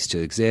just cease to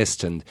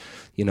exist, and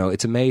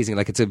it's amazing.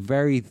 Like, it's a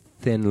very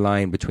thin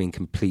line between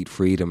complete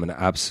freedom and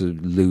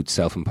absolute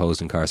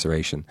self-imposed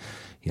incarceration.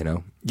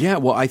 Yeah,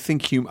 well, I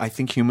think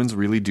humans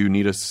really do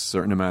need a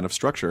certain amount of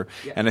structure,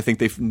 and I think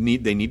they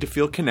need to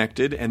feel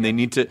connected, and they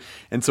need to.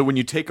 And so when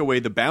you take away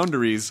the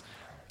boundaries,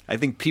 I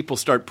think people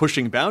start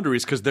pushing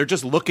boundaries because they're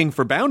just looking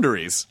for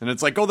boundaries, and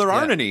it's like, oh, there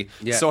aren't any.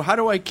 Yeah. So how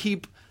do I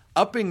keep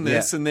upping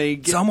this? And they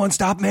get, someone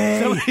stop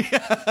me.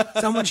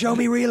 Someone show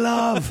me real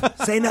love.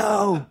 Say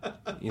no.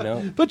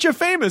 But you're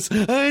famous.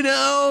 I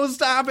know.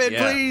 Stop it,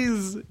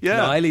 please. Yeah.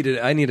 No,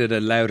 I needed a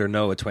louder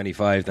no at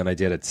 25 than I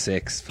did at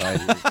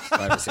 5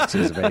 or 6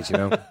 years of age.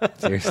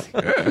 Seriously.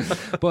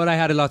 But I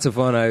had lots of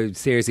fun.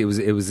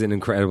 It was an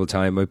incredible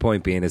time. My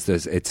point being is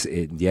this: it's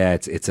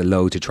a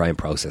load to try and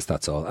process.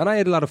 That's all. And I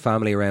had a lot of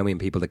family around me and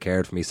people that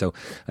cared for me. So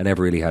I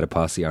never really had a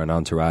posse or an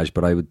entourage.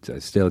 But I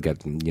would still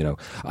get.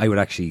 I would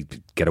actually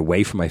get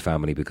away from my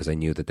family because I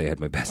knew that they had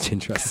my best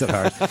interests at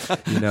heart,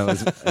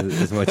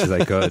 as much as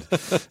I could.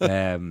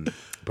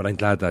 But I'm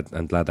glad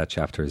that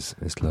chapter is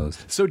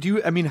closed. So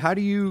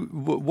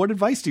what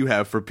advice do you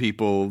have for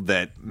people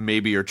that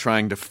maybe are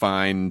trying to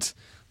find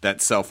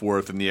that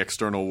self-worth in the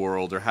external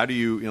world, or how do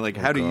you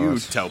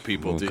tell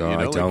people?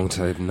 I don't.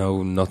 I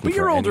know nothing. But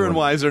you're older and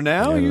wiser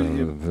now.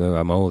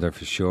 I'm older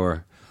for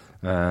sure.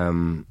 I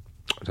don't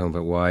know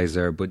about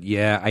wiser, but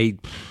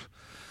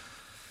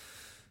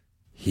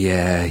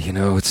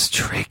it's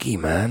tricky,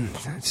 man.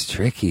 It's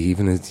tricky.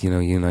 Even as, you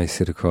and I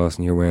sit across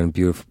and you're wearing a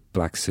beautiful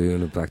black suit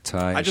and a black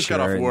tie. I just got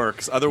off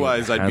work.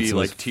 Otherwise, I'd be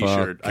like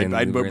T-shirt. I'd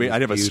have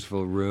a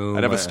beautiful room.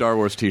 I'd have a Star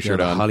Wars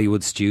T-shirt on.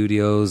 Hollywood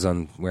Studios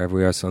on wherever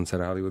we are,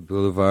 Sunset Hollywood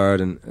Boulevard,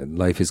 and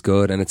life is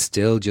good. And it's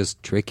still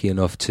just tricky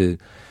enough to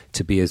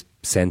be a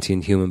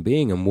sentient human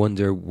being and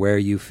wonder where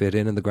you fit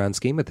in the grand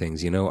scheme of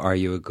things. Are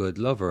you a good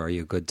lover? Are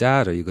you a good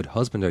dad? Are you a good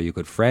husband? Are you a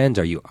good friend?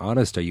 Are you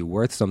honest? Are you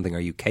worth something? Are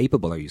you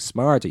capable? Are you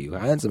smart? Are you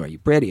handsome? Are you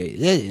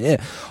pretty?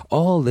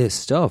 All this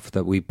stuff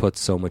that we put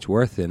so much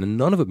worth in, and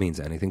none of it means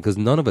anything because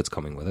none of it's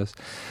coming with us.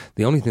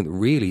 The only thing that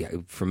really,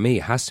 for me,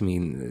 has to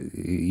mean,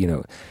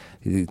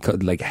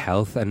 like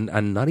health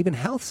and not even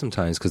health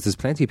sometimes, because there's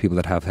plenty of people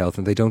that have health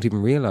and they don't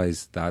even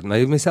realise that, and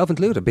I myself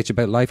included, I bitch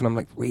about life and I'm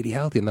like really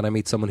healthy, and then I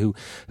meet someone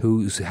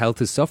whose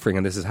health is suffering,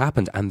 and this has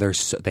happened, and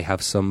they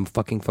have some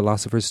fucking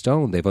philosopher's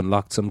stone. They've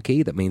unlocked some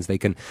key that means they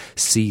can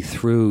see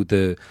through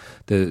the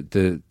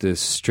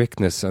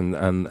strictness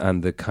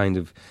and the kind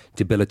of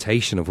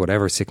debilitation of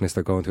whatever sickness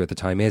they're going through at the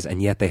time is,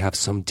 and yet they have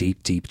some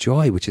deep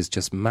joy, which is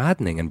just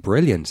maddening and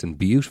brilliant and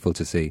beautiful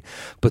to see.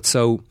 But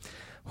so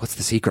what's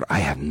the secret? I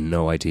have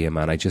no idea,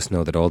 man. I just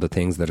know that all the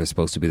things that are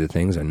supposed to be the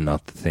things are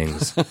not the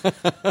things.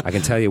 I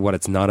can tell you what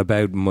it's not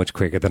about much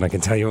quicker than I can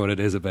tell you what it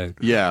is about.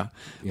 Yeah.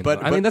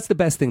 But I mean, that's the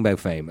best thing about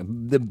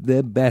fame.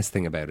 The best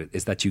thing about it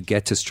is that you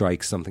get to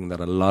strike something that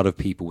a lot of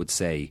people would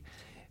say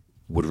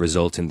would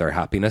result in their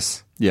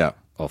happiness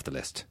off the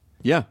list.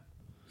 Yeah.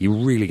 You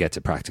really get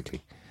to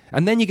practically.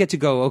 And then you get to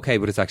go, okay,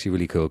 but it's actually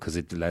really cool because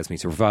it allows me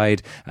to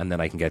provide, and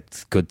then I can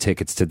get good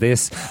tickets to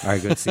this, or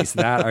good seats to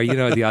that, or,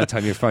 the odd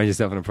time you find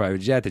yourself in a private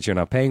jet that you're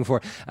not paying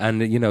for.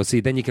 And,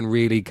 then you can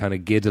really kind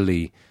of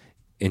giddily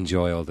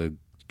enjoy all the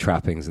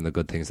trappings and the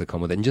good things that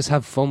come with it, and just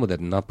have fun with it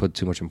and not put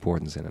too much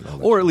importance in it.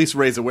 Or at least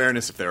raise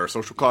awareness if there are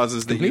social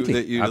causes that you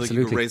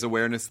can raise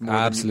awareness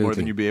more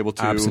than you'd be able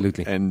to.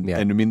 Absolutely. And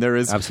I mean, there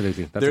is...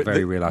 Absolutely. That's a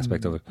very real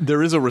aspect of it.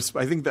 There is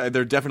I think that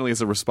there definitely is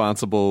a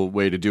responsible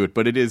way to do it,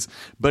 but it is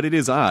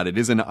odd. It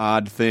is an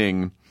odd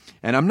thing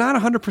And I'm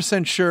not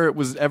 100% sure it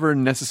was ever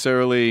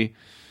necessarily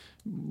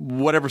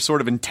whatever sort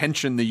of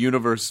intention the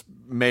universe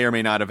may or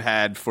may not have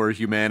had for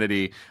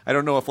humanity. I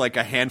don't know if like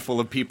a handful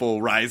of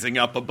people rising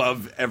up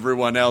above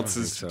everyone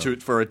else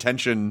for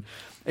attention.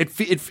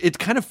 It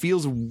kind of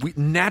feels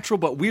natural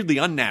but weirdly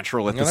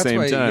unnatural at the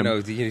same time.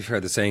 You've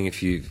heard the saying,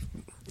 if you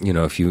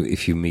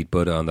meet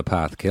Buddha on the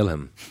path, kill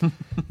him.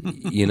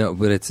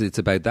 But it's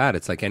about that.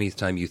 It's like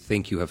anytime you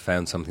think you have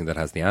found something that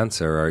has the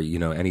answer, or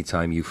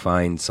anytime you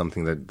find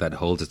something that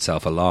holds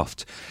itself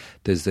aloft,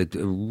 there's a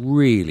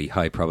really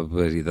high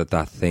probability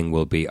that thing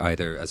will be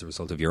either as a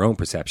result of your own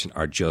perception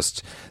or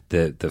just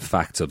the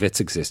facts of its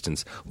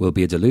existence will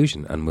be a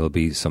delusion and will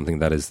be something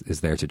that is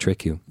there to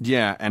trick you.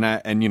 Yeah, and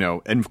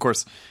of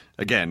course,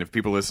 again, if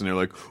people listen, they're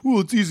like, "Oh,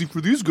 it's easy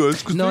for these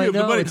guys because they have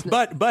the money."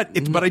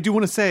 But I do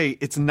want to say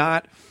it's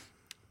not.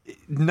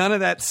 None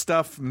of that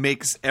stuff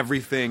makes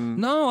everything.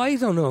 No, I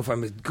don't know if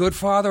I'm a good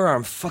father or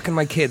I'm fucking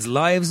my kids'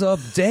 lives up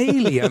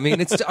daily. I mean,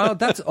 that's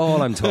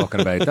all I'm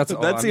talking about. That's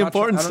the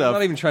important stuff. I'm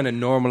not even trying to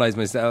normalize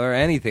myself or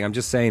anything. I'm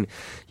just saying,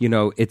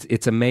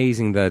 it's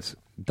amazing that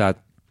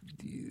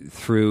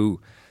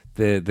through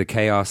the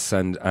chaos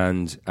and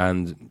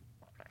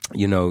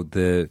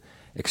the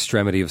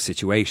extremity of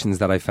situations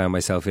that I found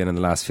myself in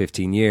the last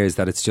 15 years,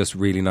 that it's just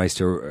really nice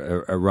to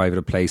arrive at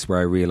a place where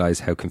I realise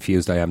how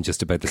confused I am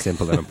just about the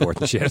simple and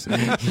important shit.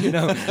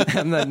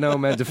 And that no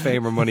amount of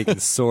fame or money can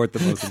sort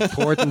the most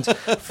important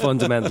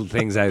fundamental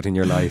things out in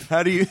your life.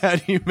 How do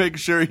you make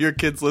sure your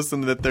kids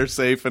listen that they're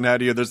safe, and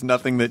there's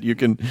nothing that you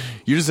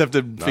just have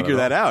to figure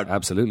that out?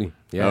 Absolutely.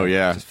 Yeah. Oh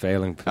yeah. Just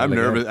failing. I'm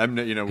nervous.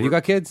 You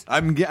got kids?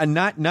 I'm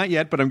not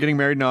yet, but I'm getting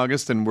married in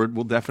August, and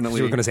we'll definitely.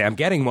 So we're going to say I'm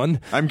getting one.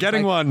 I'm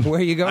getting one. Where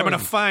are you going? I'm going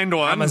to find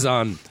one.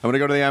 Amazon. I'm going to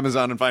go to the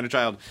Amazon and find a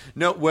child.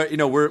 No,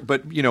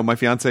 my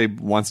fiance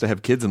wants to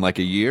have kids in like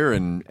a year,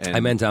 and I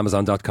meant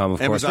Amazon.com, of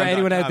course. For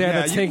anyone out there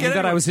that's thinking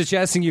that I was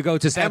suggesting you go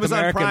to South Amazon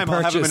America Prime, and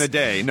purchase. I'll have him in a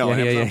day. No,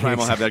 Amazon Prime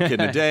will have that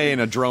kid in a day,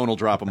 and a drone will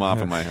drop him off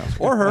at my house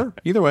or her.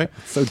 Either way,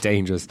 so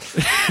dangerous,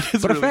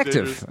 but really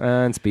effective dangerous.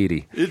 and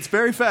speedy. It's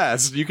very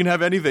fast. You can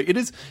have anything. It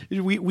is.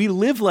 We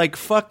live like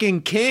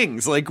fucking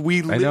kings. Like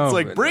we live. It's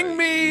like bring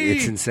me.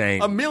 It's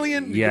insane. A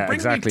million. Yeah, bring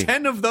exactly. me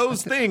 10 of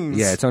those things.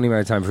 Yeah, it's only a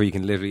matter of time before you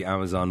can literally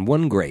Amazon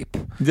one grape.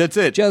 That's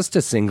it. Just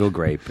a single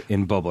grape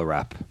in bubble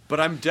wrap. But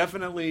I'm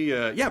definitely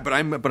we're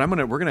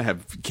gonna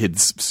have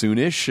kids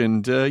soonish,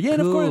 and cool,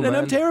 and of course, man. and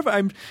I'm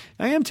terrified.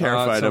 I am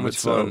terrified of it.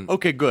 Fun. So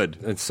okay, good.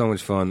 It's so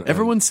much fun.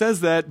 Everyone says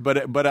that,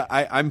 but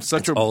I'm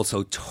such it's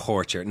also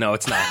torture. No,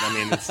 it's not. I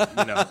mean, it's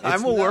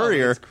I'm a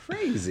worrier. It's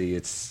crazy.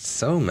 It's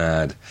so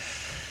mad.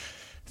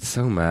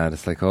 So mad.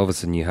 It's like all of a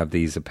sudden you have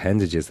these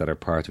appendages that are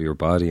part of your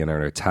body and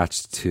are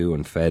attached to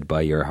and fed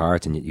by your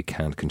heart, and yet you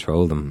can't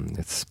control them.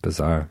 It's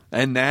bizarre.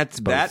 And that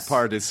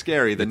part is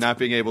scary, the not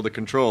being able to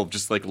control,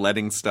 just like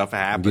letting stuff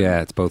happen.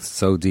 Yeah, it's both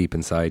so deep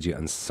inside you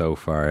and so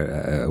far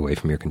away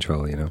from your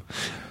control,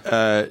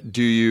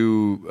 Do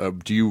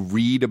you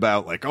read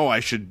about like, I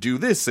should do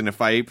this, and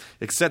if I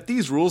accept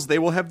these rules, they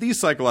will have these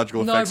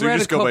psychological effects? No, I've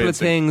read a couple of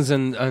things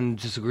and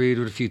disagreed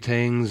with a few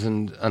things,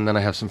 and then I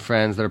have some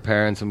friends that are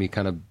parents, and we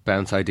kind of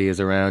bounce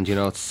ideas around.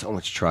 It's so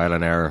much trial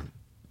and error.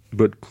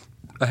 But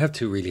I have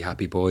two really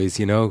happy boys,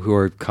 who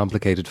are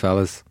complicated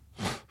fellas.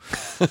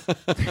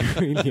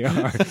 They really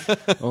are.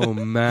 Oh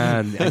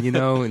man,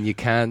 and you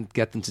can't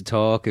get them to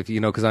talk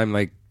because I'm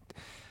like,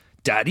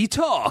 Daddy,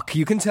 talk.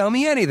 You can tell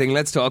me anything.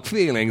 Let's talk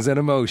feelings and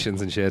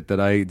emotions and shit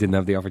that I didn't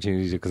have the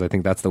opportunity to, because I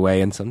think that's the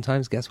way. And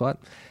sometimes, guess what?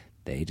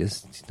 They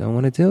just don't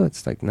want to do it.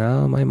 It's like,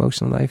 no, my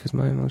emotional life is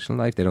my emotional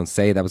life. They don't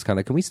say that. Was kind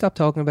of, can we stop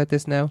talking about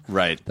this now?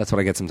 Right. That's what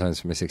I get sometimes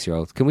from a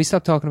 6-year-old. Can we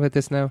stop talking about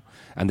this now?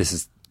 And this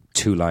is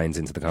 2 lines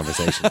into the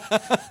conversation.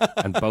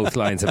 And both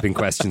lines have been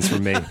questions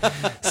from me.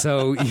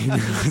 So,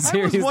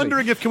 seriously. I was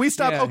wondering if, can we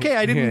stop? Yeah, okay,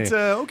 I didn't,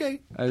 yeah.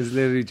 Okay. I was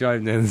literally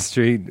driving down the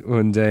street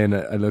one day, and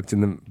I looked in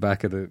the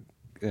back of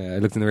I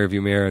looked in the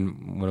rearview mirror,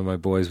 and one of my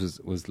boys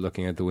was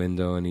looking out the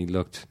window, and he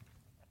looked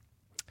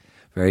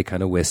very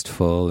kind of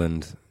wistful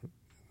and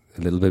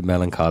a little bit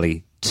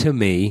melancholy to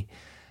me,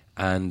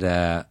 and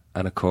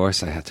of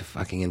course I had to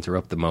fucking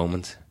interrupt the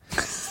moment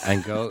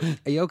and go,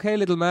 "Are you okay,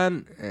 little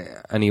man?"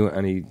 And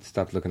he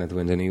stopped looking out the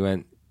window, and he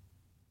went,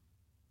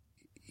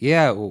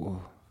 "Yeah,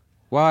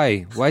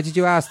 why did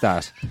you ask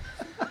that?"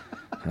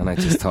 And I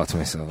just thought to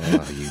myself,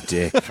 "Oh, you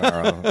dick,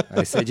 Farrell."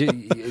 I said,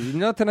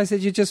 "Nothing." I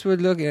said, "You just were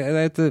looking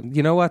at the,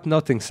 you know what?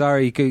 Nothing.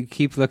 Sorry." You could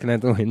keep looking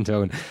out the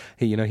window, and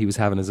he was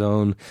having his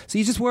own. So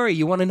you just worry.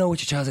 You want to know what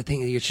your child's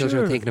thinking. Your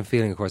children are thinking and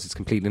feeling. Of course, it's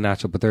completely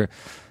natural, but they're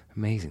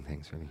amazing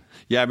things, really.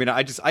 Yeah, I mean,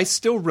 I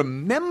still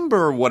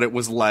remember what it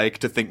was like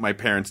to think my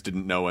parents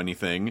didn't know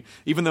anything,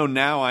 even though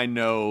now I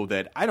know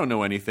that I don't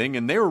know anything,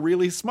 and they were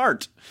really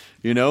smart.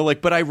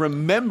 But I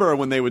remember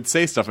when they would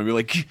say stuff and be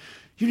like,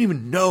 You didn't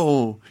even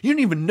know. You didn't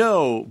even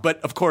know.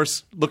 But of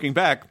course, looking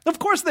back, of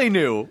course they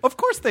knew. Of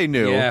course they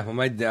knew. Yeah, well,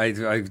 I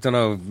don't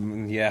know.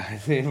 Yeah,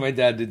 my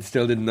dad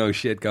still didn't know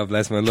shit. God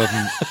bless him. I love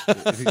him.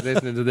 If he's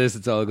listening to this,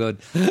 it's all good.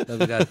 Love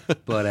my dad.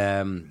 But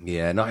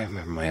yeah, no, I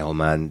remember my old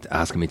man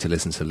asking me to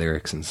listen to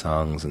lyrics and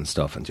songs and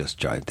stuff, and just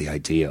drive the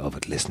idea of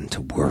it. Listen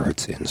to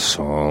words in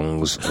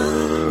songs.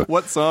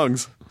 What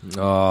songs?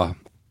 Oh,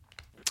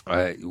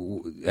 I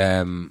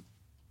mean,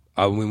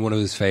 one of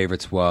his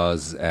favourites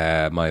was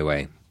 "My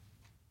Way."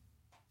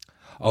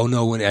 Oh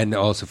no, and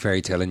also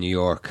Fairy Tale in New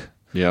York,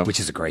 which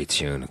is a great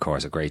tune, of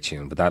course, a great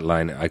tune. But that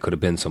line, I could have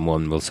been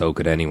someone, well, so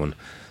could anyone.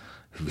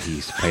 He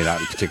used to play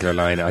that particular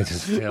line. I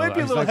just feel, I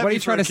was like, what are you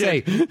trying to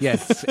say?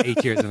 Yes,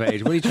 8 years of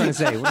age. What are you trying to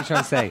say? What are you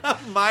trying to say?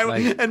 My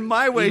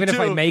way even too. If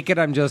I make it,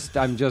 I'm just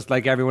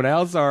like everyone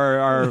else,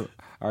 or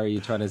are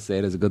you trying to say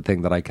it as a good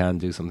thing that I can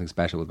do something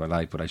special with my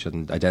life, but I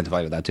shouldn't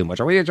identify with that too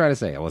much? Or what are you trying to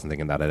say? I wasn't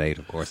thinking that at 8,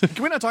 of course.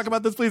 Can we not talk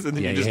about this, please? And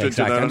yeah,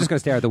 exactly. I'm just going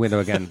to stare out the window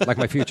again, like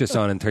my future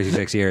son in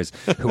 36 years,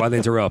 who I'll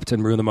interrupt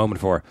and ruin the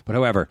moment for. But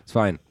however, it's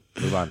fine.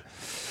 Move on.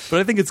 But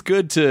I think it's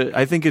good to.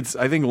 I think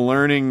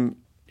learning.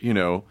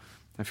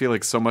 I feel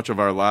like so much of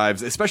our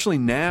lives, especially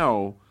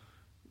now,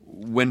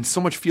 when so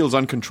much feels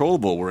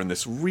uncontrollable, we're in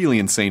this really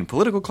insane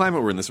political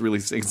climate. We're in this really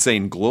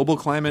insane global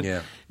climate.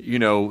 Yeah.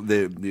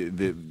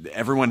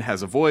 Everyone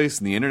has a voice,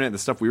 and the internet, the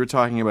stuff we were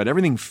talking about,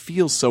 everything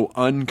feels so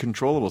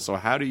uncontrollable. So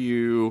how do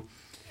you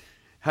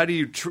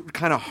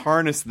kind of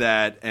harness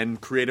that and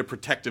create a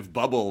protective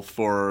bubble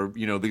for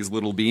these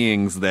little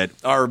beings that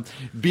are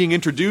being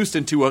introduced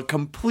into a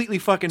completely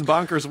fucking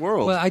bonkers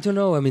world? Well, I don't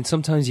know. I mean,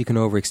 sometimes you can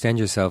overextend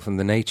yourself, and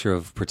the nature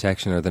of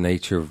protection or the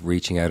nature of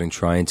reaching out and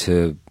trying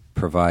to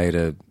provide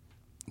a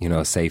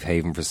safe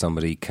haven for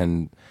somebody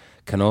can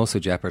also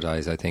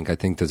jeopardize. I think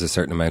there's a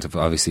certain amount of,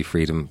 obviously,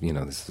 freedom.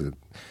 This is a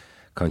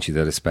country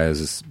that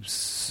espouses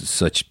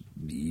such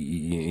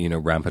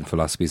rampant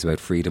philosophies about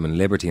freedom and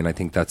liberty, and I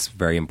think that's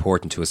very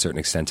important to a certain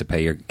extent, to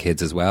pay your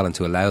kids as well and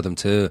to allow them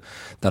to,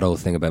 that whole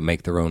thing about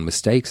make their own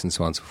mistakes and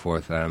so on and so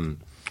forth. I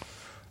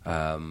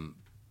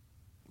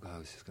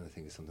was just going to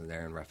think of something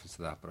there in reference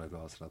to that, but I'll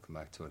come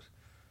back to it.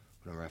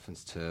 But in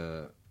reference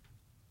to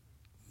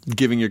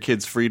giving your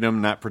kids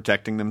freedom, not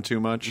protecting them too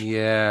much.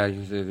 Yeah.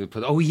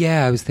 Oh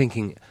yeah, I was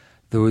thinking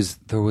there was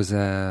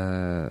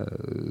a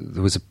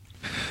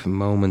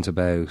moment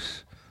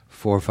about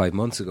 4 or 5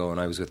 months ago, and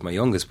I was with my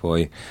youngest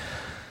boy,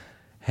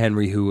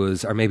 Henry, he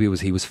was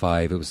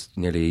 5. It was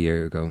nearly a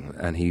year ago,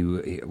 and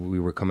we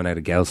were coming out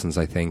of Gelson's,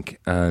 I think,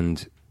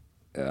 and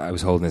I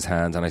was holding his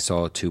hand, and I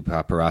saw 2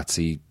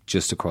 paparazzi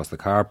just across the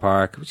car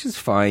park, which is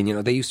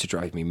fine. They used to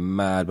drive me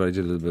mad, but I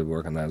did a little bit of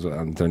work on that as well.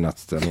 And they're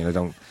not. I mean,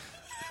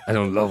 I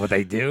don't love what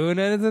they do and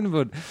anything,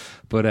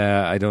 but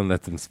I don't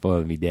let them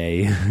spoil me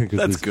day.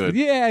 That's good.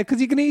 Yeah, because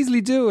you can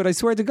easily do it. I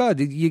swear to God.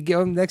 You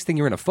go, next thing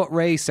you're in a foot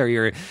race, or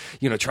you're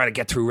trying to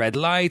get through red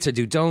lights or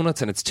do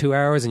donuts, and it's 2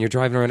 hours, and you're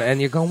driving around,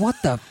 and you're going,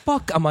 what the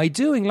fuck am I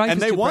doing? Life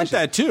and is they want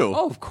precious. that too.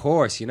 Oh, of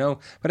course,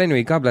 But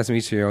anyway, God bless them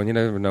each to your own. You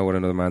never know what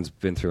another man's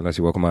been through unless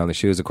you walk a mile in his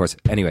shoes, of course.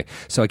 Anyway,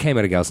 so I came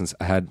out of Gelson's.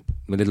 I had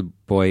my little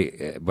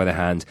boy by the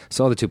hand,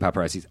 saw the 2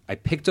 paparazzis. I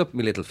picked up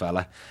my little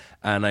fella,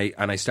 and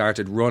I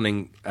started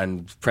running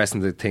and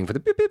pressing the thing for the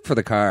beep beep for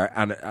the car,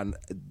 and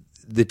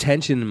the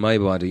tension in my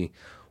body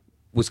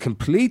was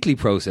completely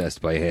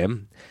processed by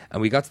him.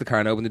 And we got to the car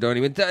and opened the door, and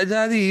he went,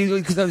 "Daddy,"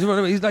 because I was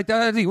running. He's like,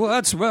 "Daddy,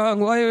 what's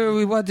wrong? Why are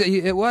we?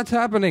 What's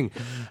happening?"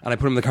 And I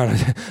put him in the car. And I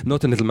said,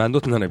 "Nothing, little man,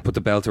 nothing." And I put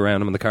the belt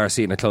around him in the car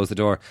seat, and I closed the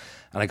door.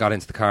 And I got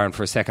into the car, and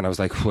for a second I was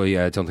like, "Well,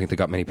 yeah, I don't think they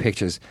got many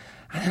pictures."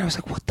 And then I was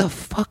like, "What the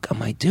fuck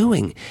am I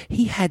doing?"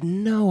 He had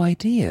no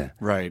idea.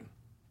 Right.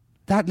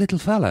 That little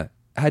fella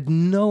had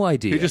no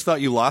idea. He just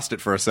thought you lost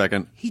it for a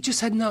second. He just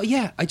had no...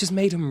 Yeah, I just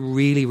made him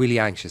really, really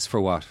anxious. For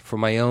what? For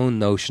my own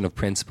notion of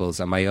principles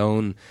and my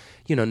own,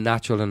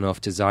 natural enough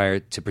desire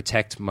to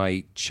protect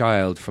my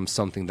child from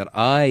something that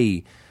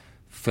I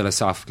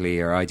philosophically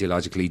or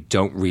ideologically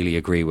don't really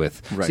agree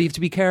with. Right. So you have to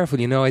be careful.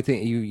 I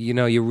think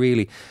you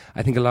really...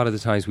 I think a lot of the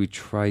times we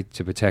try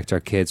to protect our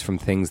kids from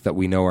things that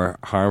we know are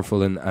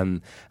harmful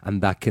and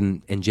that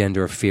can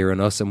engender a fear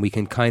in us, and we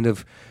can kind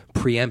of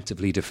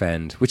preemptively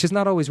defend, which is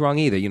not always wrong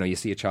either. You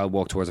see a child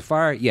walk towards a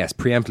fire, yes,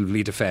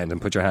 preemptively defend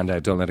and put your hand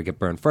out, don't let it get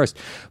burned first.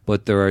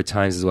 But there are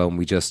times as well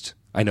when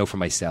I know for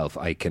myself,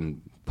 I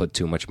can put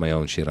too much of my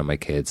own shit on my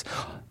kids.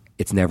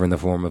 It's never in the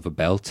form of a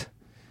belt,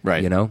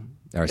 right?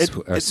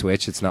 Or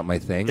switch. It's not my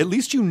thing. At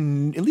least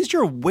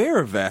you're aware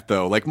of that,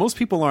 though. Like, most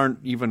people aren't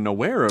even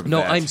aware of that.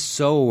 No, I'm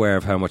so aware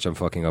of how much I'm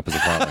fucking up as a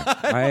father.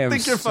 I don't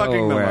think you're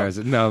fucking them up.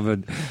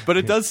 No, but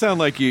it does sound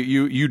like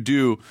you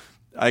do.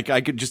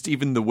 I could just,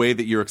 even the way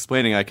that you're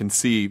explaining, I can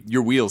see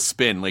your wheels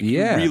spin. Like,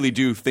 you really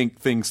do think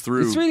things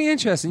through. It's really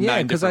interesting,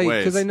 yeah, because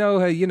I know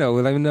how,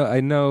 I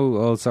know.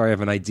 Oh, sorry, I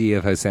have an idea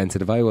of how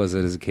sensitive I was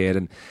as a kid,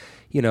 and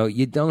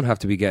you don't have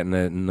to be getting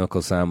a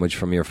knuckle sandwich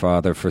from your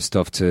father for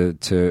stuff to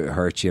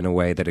hurt you in a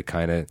way that it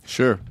kind of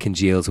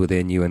congeals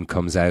within you and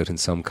comes out in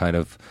some kind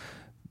of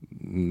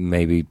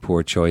maybe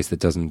poor choice that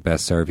doesn't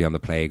best serve you on the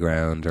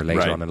playground or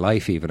later on in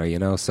life even,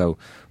 or so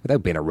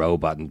without being a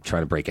robot and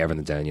trying to break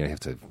everything down, you have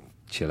to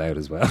chill out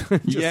as well.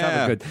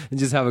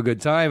 Just have a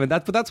good time,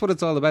 but that's what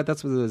it's all about.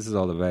 That's what this is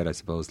all about, I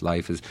suppose.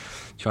 Life is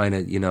trying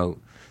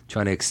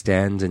to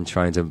extend and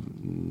trying to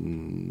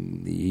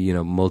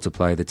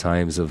multiply the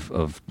times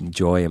of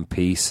joy and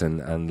peace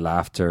and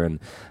laughter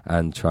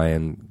and try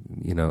and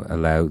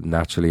allow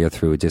naturally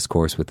through a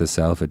discourse with the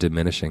self a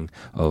diminishing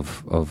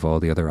of all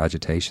the other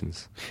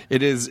agitations.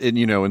 It is,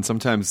 and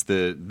sometimes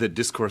the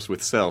discourse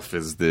with self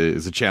is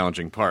a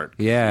challenging part.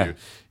 Yeah.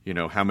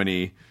 How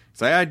many.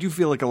 So I do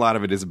feel like a lot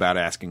of it is about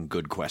asking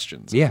good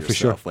questions. Yeah, of for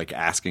yourself. sure. Like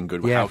asking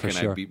good. Yeah, how for can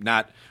sure. I be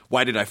not?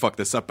 Why did I fuck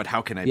this up? But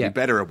how can I be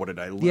better? Or what did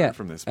I learn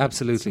from this? But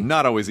absolutely. It's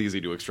not always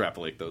easy to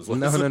extrapolate those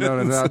lessons.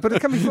 No. But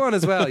it can be fun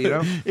as well.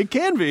 It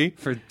can be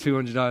for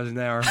 $200 an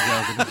hour.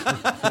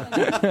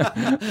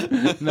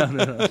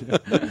 No.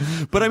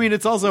 But I mean,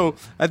 it's also.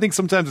 I think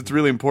sometimes it's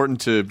really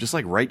important to just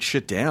like write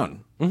shit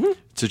down. Mm-hmm.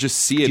 To just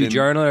see it. Do you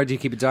journal, or do you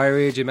keep a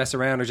diary? Or do you mess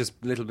around, or just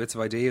little bits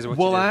of ideas? Or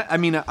what I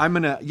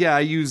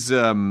use.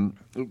 I'm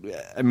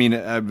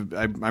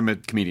a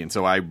comedian,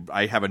 so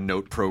I have a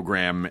note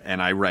program,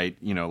 and I write.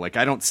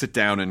 I don't sit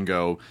down and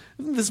go,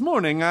 this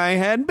morning I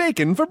had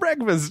bacon for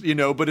breakfast.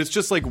 But it's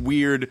just like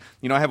weird.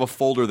 I have a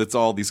folder that's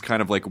all these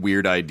kind of like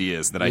weird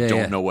ideas that I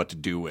don't know what to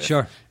do with.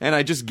 Sure. And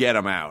I just get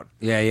them out.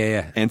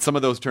 Yeah. And some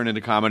of those turn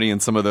into comedy,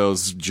 and some of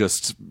those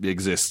just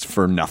exist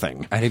for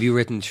nothing. And have you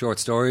written short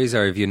stories,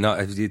 or have you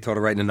thought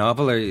of writing a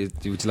novel, or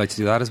would you like to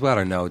do that as well,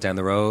 or no, down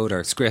the road,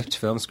 or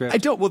film script? I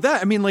don't. Well,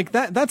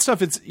 that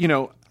stuff. It's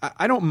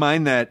I don't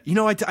mind that.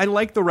 I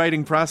like the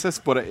writing process,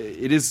 but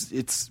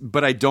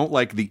but I don't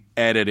like the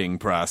editing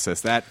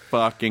process. That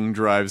fucking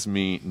drives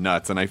me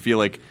nuts, and I feel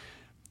like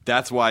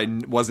that's why I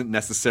wasn't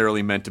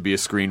necessarily meant to be a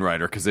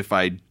screenwriter. Because if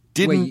I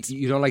didn't. Wait,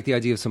 you don't like the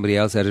idea of somebody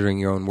else editing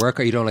your own work,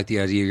 or you don't like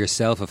the idea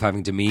yourself of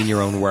having to demean your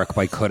own work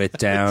by cut it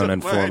down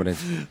and form it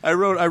in? I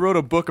wrote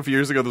a book a few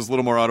years ago that was a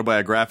little more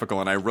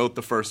autobiographical, and I wrote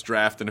the first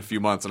draft in a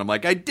few months, and I'm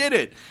like, I did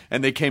it!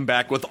 And they came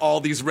back with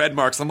all these red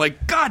marks. I'm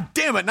like, God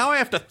damn it, now I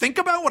have to think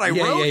about what I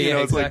wrote? Yeah,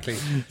 it's exactly.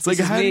 It's like,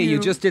 how me, you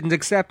just didn't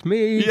accept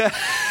me. Yeah.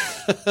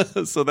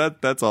 So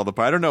that's all the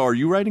part. I don't know, are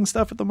you writing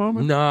stuff at the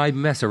moment? No, I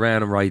mess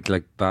around and write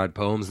like bad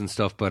poems and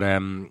stuff, but I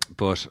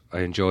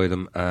enjoy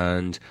them.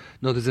 And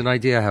no, there's an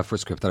idea I have for a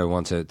script that I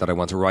want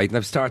to write, and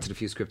I've started a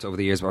few scripts over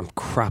the years, but I'm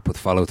crap with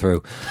follow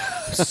through.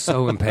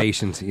 So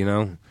impatient,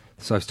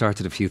 So I've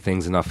started a few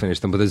things and not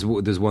finished them. But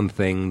there's one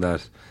thing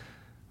that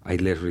I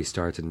literally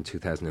started in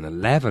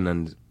 2011,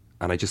 and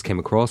I just came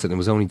across it, and it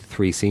was only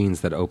 3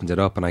 scenes that opened it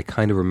up, and I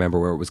kind of remember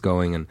where it was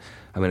going, and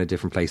I'm in a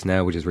different place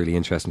now, which is really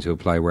interesting to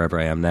apply wherever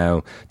I am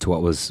now to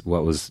what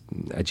was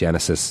a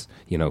genesis,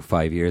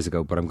 5 years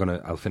ago. But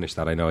I'll finish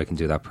that. I know I can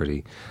do that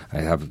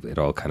I have it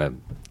all kind of,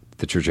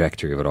 the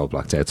trajectory of it all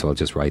blocked out, so I'll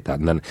just write that,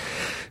 and then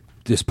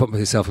just put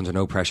myself under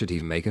no pressure to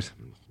even make it.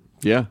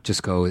 Yeah.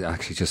 Just go,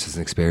 actually, just as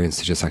an experience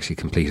to just actually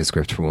complete a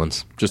script for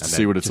once. Just to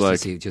see what it's like.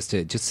 Just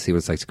to see what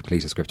it's like to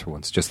complete a script for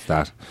once. Just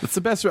that. It's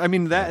the best. I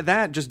mean,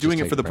 that just doing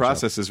it for the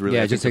process is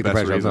really, just take the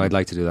pressure off. No, I'd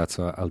like to do that,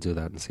 so I'll do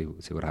that and see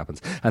what happens.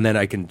 And then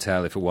I can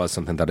tell if it was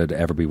something that would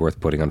ever be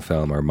worth putting on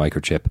film or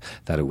microchip,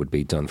 that it would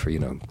be done for,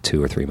 $2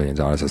 or $3 million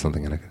or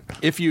something.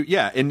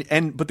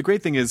 But the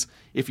great thing is,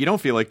 if you don't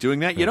feel like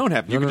doing that, you don't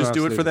have. You can just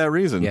do it for that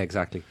reason. Yeah,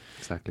 exactly.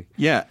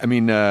 Yeah, I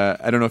mean,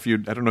 I don't know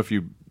if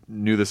you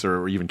knew this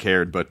or even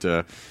cared, but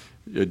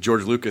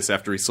George Lucas,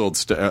 after he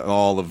sold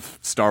all of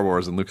Star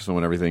Wars and Lucasfilm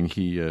and everything,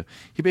 he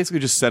basically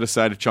just set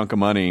aside a chunk of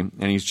money,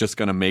 and he's just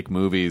going to make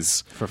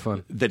movies for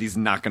fun that he's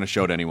not going to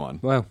show to anyone.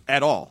 Wow.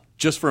 At all,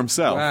 just for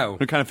himself. Wow.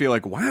 I kind of feel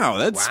like,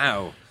 that's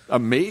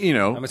amazing.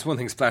 I mean, it's one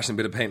thing splashing a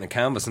bit of paint on a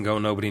canvas and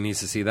going, nobody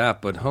needs to see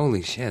that, but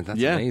holy shit, that's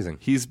amazing.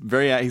 He's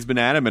been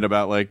adamant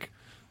about like,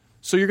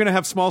 so you're going to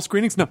have small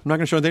screenings? No, I'm not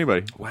going to show it to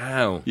anybody.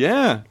 Wow.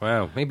 Yeah.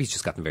 Wow. Maybe he's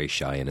just gotten very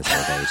shy in his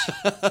old age.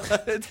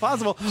 It's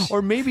possible.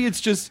 Or maybe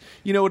it's just,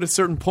 at a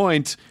certain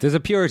point. There's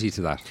a purity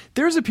to that.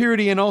 There's a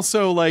purity, and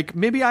also, like,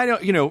 maybe I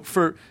don't,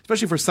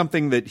 especially for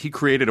something that he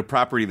created a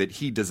property that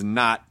he does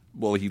not,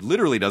 well, he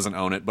literally doesn't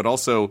own it, but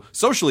also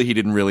socially he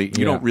didn't really,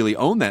 you don't really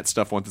own that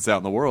stuff once it's out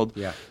in the world.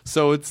 Yeah.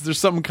 So there's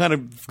something kind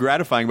of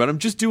gratifying about it. I'm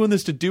just doing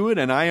this to do it,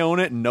 and I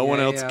own it, and no one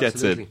else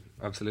gets it.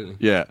 Absolutely.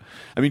 Yeah.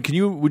 I mean,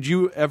 would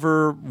you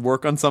ever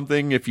work on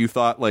something if you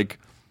thought, like,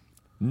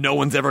 no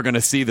one's ever going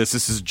to see this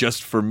is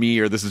just for me,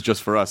 or this is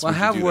just for us? Well, I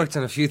have worked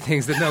on a few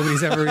things that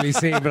nobody's ever really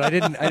seen, but I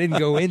didn't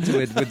go into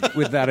it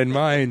with that in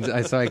mind.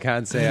 So I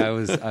can't say I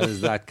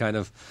was that kind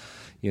of,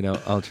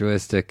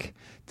 altruistic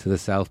to the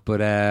self.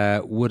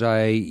 But would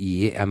I?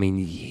 Yeah, I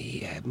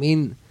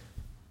mean,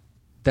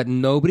 that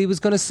nobody was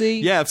going to see?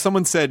 Yeah, if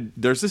someone said,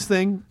 there's this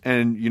thing,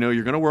 and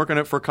you're going to work on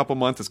it for a couple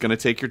months, it's going to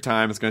take your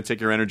time, it's going to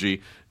take your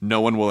energy, no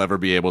one will ever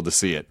be able to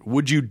see it.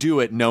 Would you do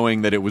it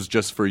knowing that it was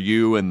just for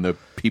you and the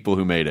people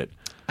who made it?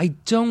 I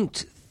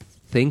don't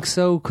think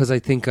so, because I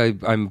think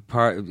I'm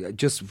part,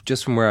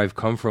 just from where I've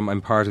come from,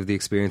 I'm part of the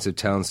experience of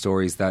telling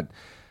stories that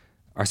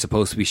are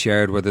supposed to be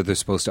shared, whether they're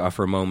supposed to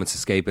offer a moment's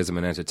escapism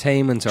and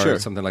entertainment, or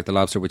something like The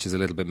Lobster, which is a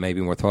little bit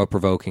maybe more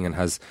thought-provoking and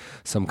has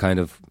some kind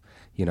of,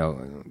 you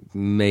know,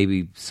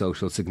 maybe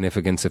social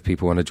significance, if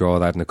people want to draw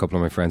that. And a couple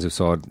of my friends who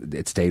saw it,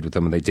 it stayed with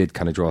them, and they did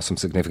kind of draw some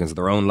significance of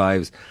their own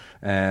lives.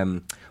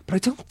 But I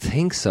don't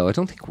think so.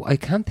 I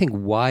can't think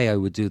why I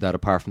would do that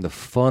apart from the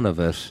fun of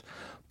it.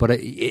 But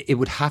it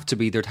would have to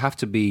be, there'd have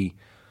to be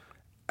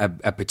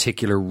a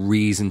particular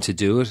reason to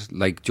do it.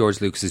 Like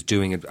George Lucas is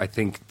doing it. I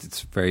think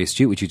it's very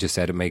astute what you just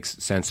said. It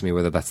makes sense to me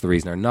whether that's the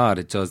reason or not.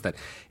 It does that.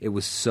 It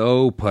was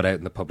so put out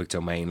in the public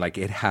domain. Like,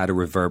 it had a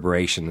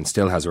reverberation and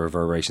still has a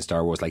reverberation,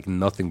 Star Wars, like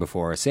nothing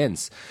before or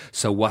since.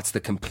 So what's the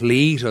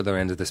complete other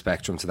end of the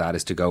spectrum to that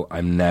is to go,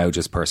 I'm now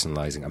just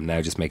personalising. I'm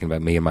now just making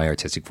about me and my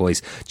artistic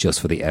voice just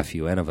for the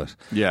FUN of it.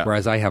 Yeah.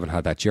 Whereas I haven't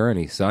had that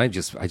journey. So I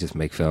just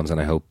make films,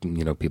 and I hope,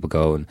 you know, people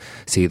go and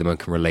see them and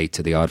can relate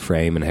to the odd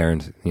frame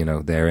inherent, you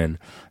know, therein.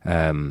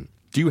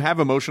 Do you have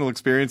emotional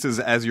experiences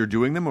as you're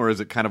doing them, or is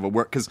it kind of a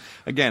work? Because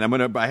again,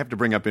 I have to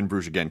bring up In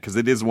Bruges again, because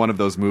it is one of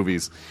those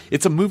movies.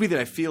 It's a movie that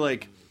I feel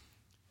like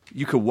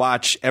you could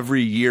watch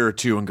every year or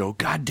two and go,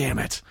 God damn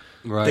it.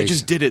 Right. They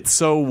just did it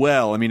so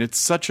well. I mean, it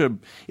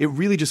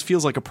really just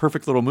feels like a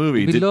perfect little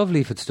movie. It'd be lovely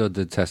if it stood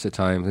the test of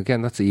time.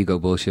 Again, that's ego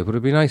bullshit, but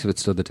it'd be nice if it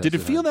stood the test of time.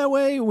 Did it feel that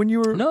way when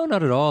you were... No,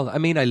 not at all. I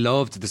mean, I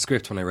loved the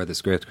script when I read the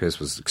script. Chris,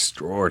 was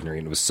extraordinary,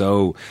 and it was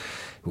so,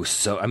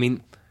 I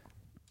mean...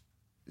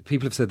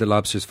 People have said The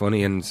Lobster's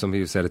funny, and some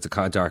people have said it's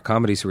a dark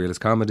comedy, surrealist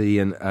comedy,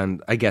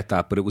 and I get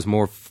that, but it was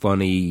more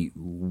funny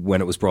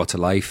when it was brought to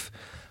life.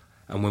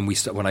 And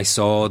when I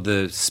saw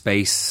the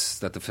space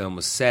that the film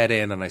was set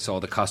in, and I saw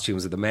the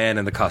costumes of the men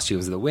and the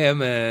costumes of the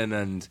women,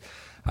 and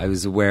I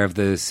was aware of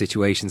the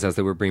situations as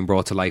they were being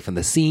brought to life and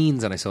the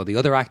scenes, and I saw the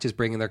other actors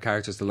bringing their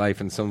characters to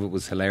life, and some of it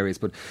was hilarious.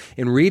 But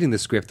in reading the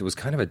script, there was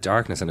kind of a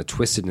darkness and a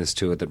twistedness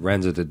to it that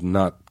rendered it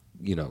not,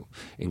 you know,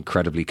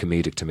 incredibly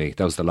comedic to me.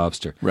 That was The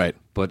Lobster. Right.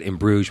 But In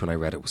Bruges, when I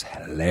read it, was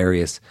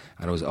hilarious,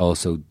 and it was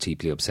also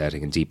deeply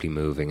upsetting and deeply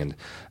moving,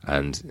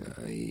 and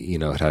you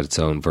know, it had its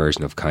own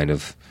version of kind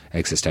of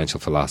existential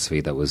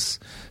philosophy that was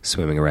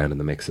swimming around in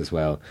the mix as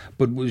well.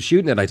 But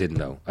shooting it, I didn't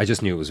know. I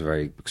just knew it was a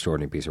very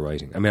extraordinary piece of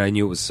writing. I mean, I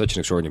knew it was such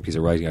an extraordinary piece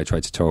of writing. I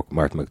tried to talk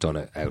Martin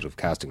McDonagh out of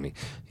casting me.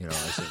 You know,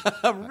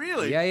 I said,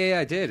 Really? Yeah,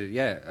 I did.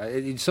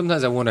 Yeah.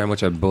 Sometimes I wonder how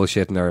much I'm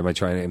bullshitting, or am I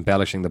trying to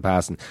embellishing the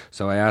past. And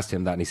so I asked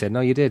him that, and he said,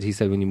 no, you did. He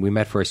said, when we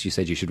met first, you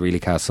said you should really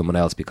cast someone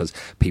else, because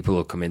people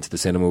will come into the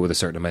cinema with a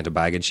certain amount of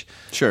baggage.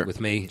 Sure. With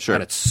me. Sure.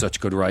 And it's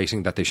such good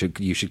writing that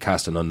you should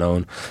cast an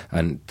unknown.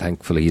 And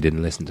thankfully, he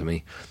didn't listen to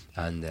me.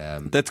 And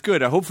that's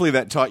good. Hopefully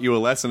that taught you a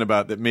lesson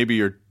about that maybe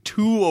you're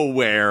too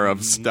aware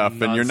of stuff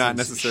and you're not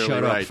necessarily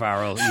Shut right. Up,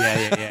 Farrell.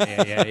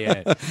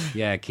 Yeah.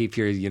 Yeah, keep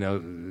your, you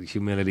know,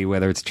 humility,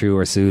 whether it's true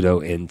or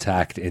pseudo,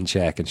 intact, in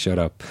check, and shut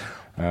up.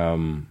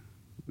 I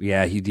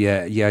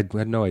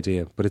had no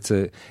idea. But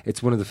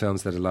it's one of the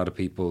films that a lot of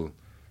people,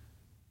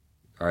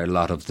 or a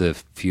lot of the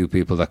few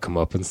people that come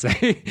up and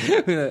say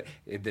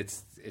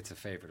it's a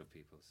favourite of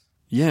people's.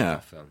 Yeah.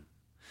 Film.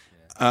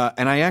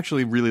 And I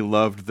actually really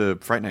loved the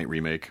Fright Night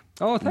remake.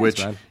 Oh, thanks,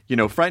 which, man. You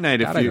know, Fright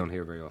Night. That I don't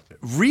hear very often.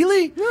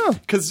 Really? No.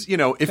 Because you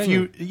know, if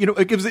you know,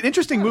 it was an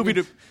interesting movie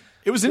to.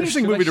 It was an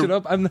interesting movie to. Shut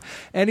up!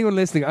 Anyone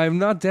listening, I'm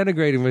not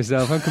denigrating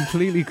myself. I'm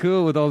completely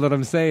cool with all that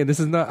I'm saying. This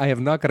is not. I have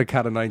not got a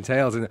cat of nine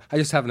tails, and I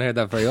just haven't heard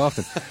that very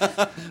often.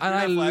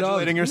 And You're not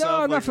flagellating yourself?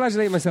 No, I'm not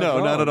flagellating myself.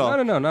 No, not at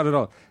all. No, not at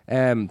all.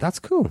 That's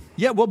cool.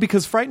 Yeah, well,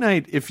 because Fright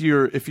Night, if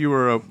you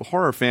were a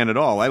horror fan at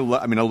all, I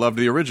loved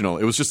the original.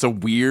 It was just a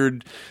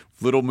weird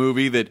little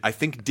movie that I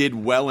think did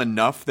well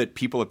enough that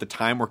people at the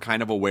time were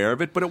kind of aware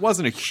of it, but it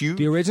wasn't a huge...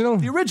 The original?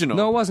 The original.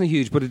 No, it wasn't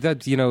huge, but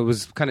it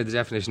was kind of the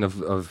definition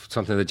of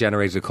something that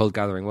generated a cult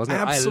gathering, wasn't it?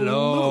 Absolutely.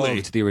 I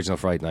loved the original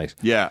Fright Night.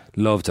 Yeah.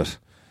 Loved it.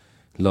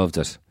 And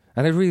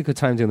I had a really good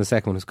time doing the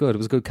second one. It was good. It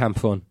was good camp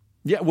fun.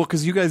 Yeah, well,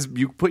 because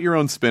you put your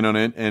own spin on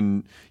it,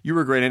 and you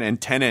were great in it,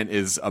 and Tennant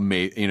is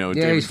amazing. You know,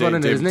 he's fun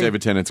in it, isn't he?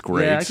 David Tennant's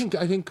great. Yeah,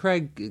 I think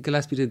Craig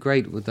Gillespie did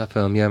great with that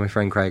film. Yeah, my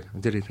friend Craig. I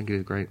think he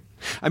did great.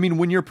 I mean,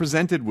 when you're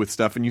presented with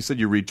stuff, and you said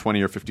you read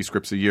 20 or 50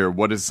 scripts a year,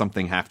 what does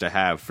something have to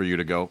have for you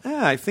to go,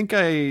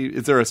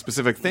 is there a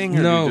specific thing?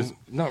 Or no,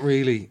 not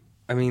really.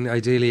 I mean,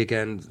 ideally,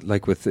 again,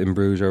 like with In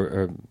Bruges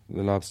or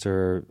The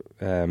Lobster,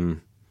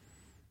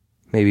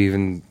 maybe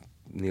even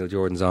Neil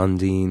Jordan's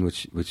Ondine,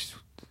 which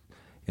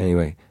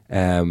anyway,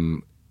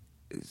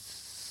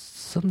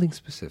 something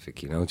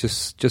specific, you know,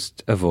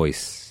 just a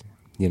voice,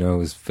 you know,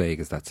 as vague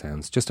as that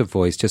sounds, just a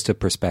voice, just a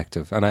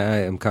perspective. And I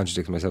am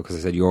contradicting myself because I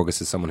said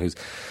Yorgos is someone who's,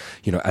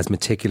 you know, as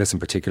meticulous and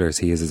particular as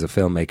he is as a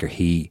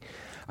filmmaker.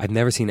 I've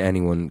never seen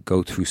anyone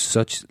go through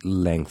such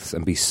lengths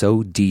and be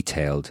so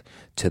detailed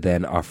to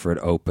then offer it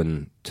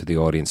open to the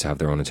audience to have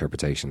their own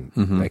interpretation.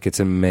 Mm-hmm. Like, it's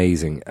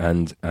amazing.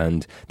 And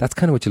that's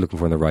kind of what you're looking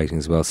for in the writing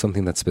as well.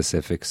 Something that's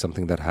specific,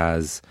 something that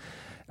has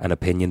an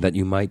opinion that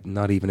you might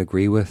not even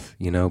agree with,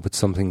 you know, but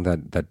something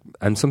that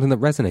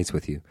resonates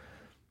with you.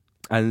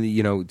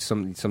 And,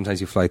 sometimes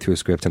you fly through a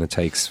script and it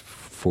takes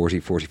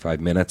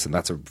 45 minutes,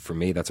 and for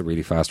me that's a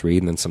really fast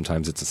read, and then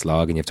sometimes it's a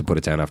slog and you have to put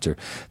it down after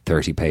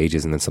 30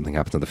 pages, and then something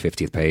happens on the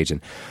 50th page,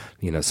 and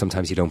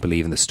sometimes you don't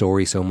believe in the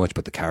story so much,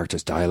 but the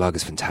character's dialogue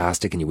is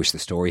fantastic and you wish the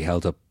story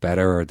held up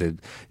better, or the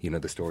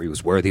story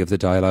was worthy of the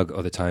dialogue.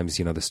 Other times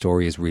the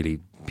story is really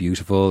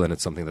beautiful and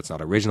it's something that's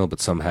not original,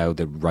 but somehow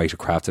the writer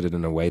crafted it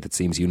in a way that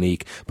seems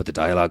unique, but the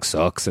dialogue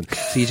sucks, and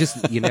so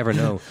you never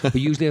know. But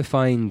usually I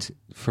find,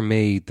 for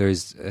me,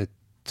 there's a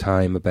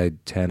time about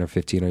 10 or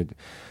 15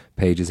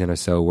 pages in or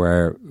so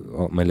where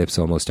my lips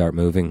almost start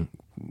moving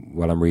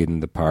while I'm reading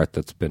the part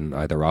that's been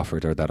either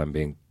offered or that I'm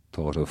being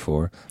thought of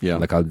for. Yeah.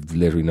 Like I'll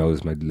literally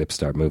notice my lips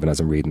start moving as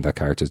I'm reading that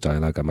character's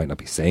dialogue. I might not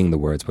be saying the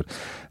words,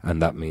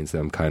 and that means that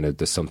I'm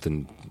there's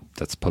something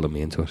that's pulling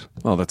me into it.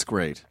 Oh, that's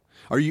great.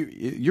 Are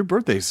your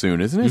birthday's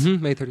soon, isn't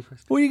it? May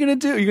 31st. What are you going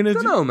to do? You're going to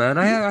I don't know, man.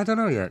 I don't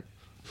know yet.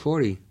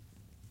 40.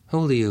 How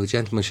old are you? A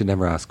gentleman should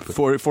never ask.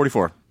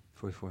 44.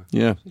 44.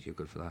 Yeah. You're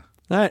good for that.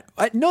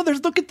 No,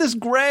 look at this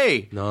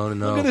gray. No.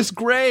 Look at this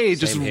gray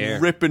just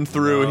ripping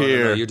through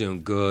here. No, you're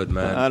doing good,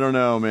 man. I don't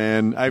know,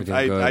 man.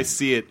 I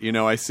see it.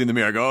 I see in the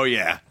mirror. I go, oh,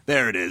 yeah,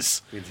 there it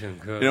is. You're doing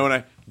good. When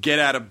I get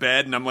out of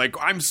bed and I'm like,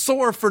 I'm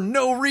sore for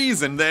no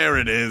reason. There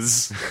it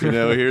is.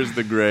 Here's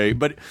the gray.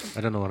 But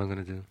I don't know what I'm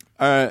going to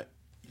do.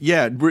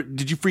 Yeah,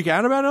 did you freak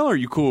out about it, or are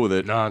you cool with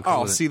it? No, I'm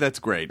cool with it. See, that's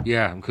great.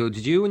 Yeah, I'm cool.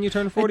 Did you when you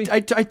turned 40?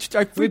 I freaked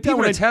out people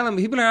when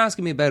people are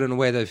asking me about it in a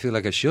way that I feel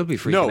like I should be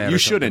freaking out. No, you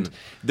shouldn't.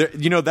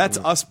 That's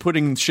us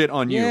putting shit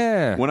on you.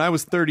 Yeah. When I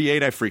was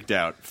 38, I freaked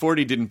out.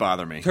 40 didn't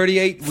bother me.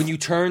 38, when you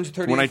turned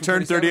 38? When I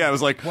turned 30, I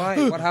was like,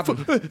 why? What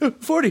happened?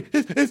 40,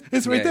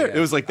 it's right there. Yeah. It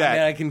was like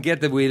that. I can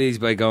get the wheelies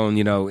by going,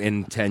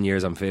 in 10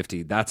 years I'm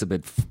 50. That's a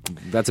bit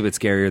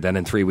scarier than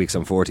in 3 weeks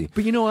I'm 40.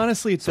 But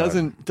honestly, it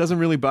doesn't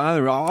really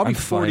bother me. I'll be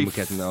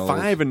 45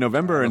 in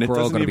November. And we're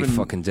all going to be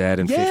fucking dead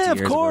in 50 years. Yeah,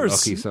 of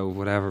course. We're lucky, so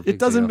whatever. It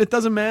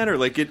doesn't matter.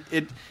 Like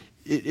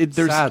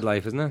there's sad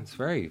life, isn't it?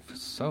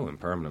 It's so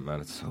impermanent, man.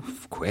 It's so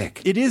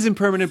quick. It is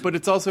impermanent, but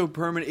it's also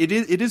permanent.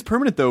 It is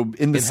permanent though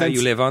in the sense how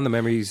you live on, the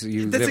memories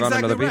you live on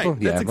in other people.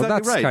 Yeah, that's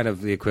exactly right. Kind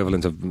of the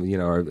equivalent of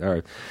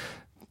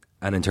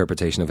an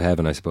interpretation of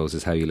heaven, I suppose,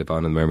 is how you live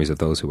on in the memories of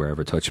those who were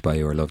ever touched by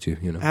you or loved you.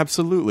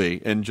 Absolutely,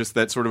 and just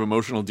that sort of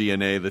emotional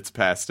DNA that's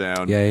passed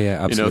down. Yeah,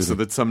 absolutely. So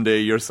that someday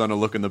your son will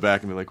look in the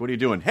back and be like, "What are you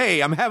doing?"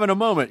 "Hey, I'm having a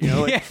moment."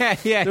 There's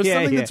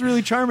something that's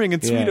really charming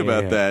and sweet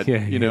about that.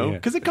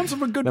 Because it comes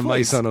from a good place.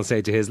 My son will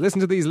say to his,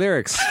 "Listen to these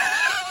lyrics."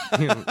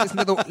 Listen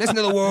to the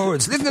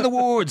words. Listen to the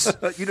words.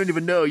 You don't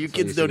even know. You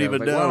kids don't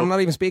even know. Well, I'm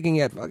not even speaking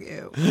yet. Fuck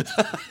you.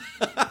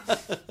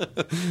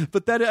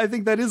 But I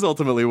think that is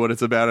ultimately what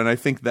it's about, and I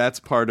think that's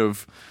part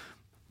of,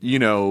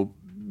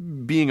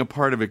 being a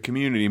part of a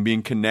community and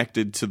being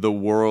connected to the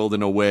world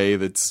in a way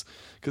that's,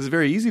 because it's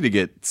very easy to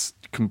get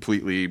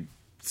completely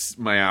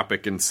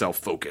myopic and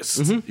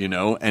self-focused,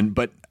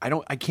 but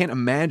I can't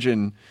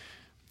imagine.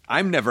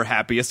 I'm never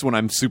happiest when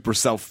I'm super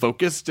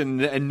self-focused,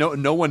 and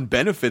no one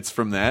benefits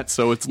from that.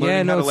 So it's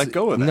learning how to let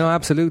go of that. No,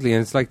 absolutely,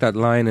 and it's like that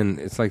line, and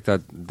it's like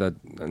that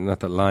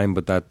not that line,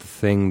 but that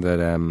thing that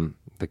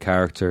the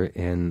character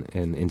in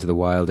Into the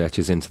Wild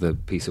etches into the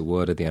piece of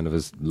wood at the end of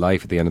his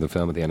life, at the end of the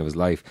film, at the end of his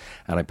life.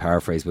 And I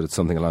paraphrase, but it's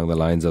something along the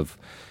lines of,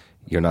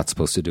 "You're not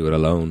supposed to do it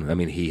alone." I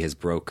mean, he has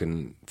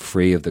broken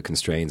free of the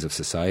constraints of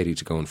society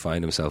to go and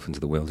find himself into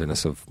the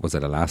wilderness of, was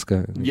it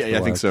Alaska? Yeah,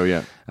 I think so,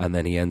 yeah. And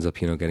then he ends up,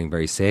 getting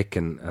very sick,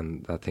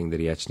 and that thing that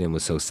he etched in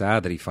was so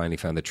sad that he finally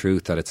found the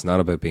truth that it's not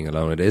about being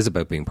alone, it is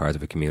about being part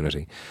of a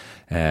community.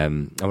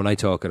 And when I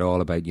talk at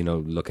all about,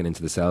 looking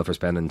into the self or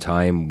spending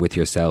time with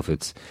yourself,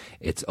 it's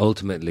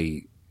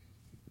ultimately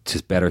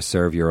to better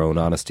serve your own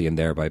honesty and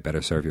thereby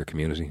better serve your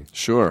community.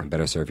 Sure. And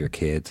better serve your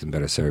kids and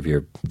better serve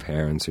your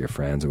parents or your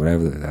friends or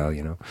whatever the hell,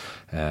 Yeah,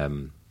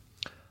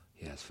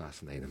 it's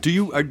fascinating. Do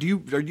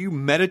you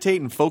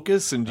meditate and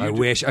focus? And I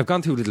wish. I've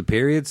gone through little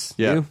periods.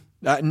 Yeah. You?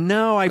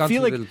 No, I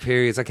feel like little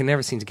periods. I can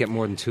never seem to get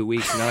more than 2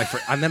 weeks,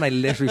 and then I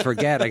literally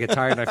forget. I get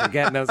tired and I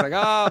forget, and I was like,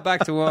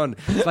 back to one.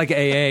 It's like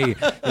AA,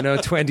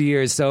 20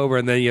 years sober,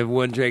 and then you have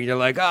one drink, and you're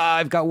like,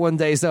 I've got 1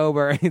 day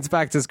sober. It's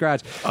back to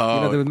scratch.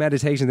 The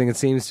meditation thing. It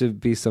seems to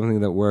be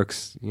something that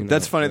works.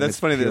 That's funny. That's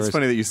funny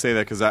that you say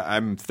that, because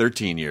I'm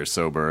 13 years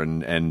sober,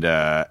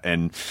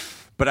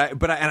 but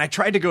I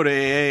tried to go to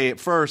AA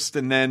at first,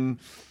 and then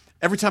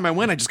every time I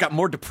went, I just got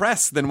more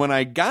depressed than when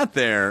I got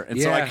there. And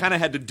so I kind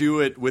of had to do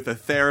it with a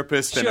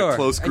therapist and a close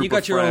group of friends. And you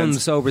got your own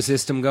sober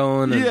system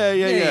going. And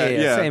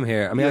yeah. Same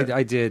here. I mean,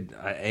 I did.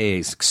 AA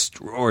is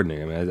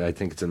extraordinary. I mean, I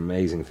think it's an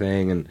amazing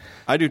thing. And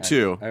I do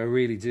too. I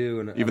really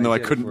do. Even though I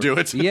couldn't do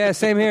it. Yeah,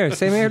 same here.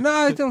 No,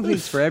 I don't think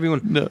it's for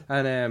everyone. No.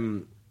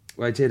 And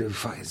I did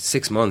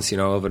 6 months,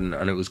 of it,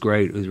 and it was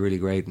great. It was really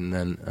great. And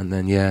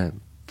then, yeah,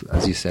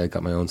 as you said,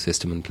 got my own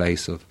system in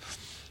place of,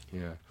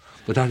 yeah.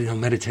 But that,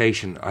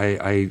 meditation,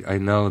 I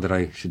know that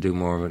I should do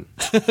more of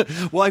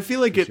it. Well, I feel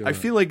like I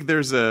feel like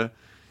there's a,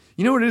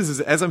 what it is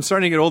as I'm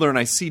starting to get older and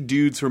I see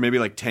dudes who are maybe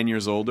like 10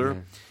 years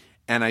older,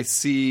 and I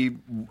see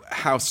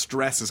how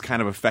stress has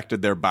kind of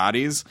affected their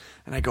bodies,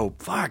 and I go,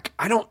 fuck,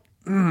 I don't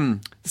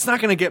it's not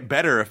going to get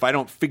better if I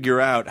don't figure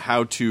out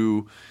how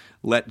to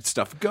let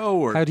stuff go.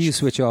 Or how do you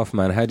switch off,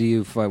 man?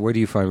 Where do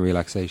you find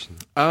relaxation?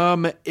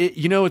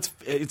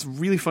 It's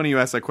really funny you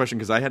asked that question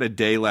because I had a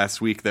day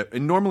last week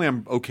and normally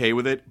I'm okay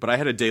with it, but I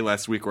had a day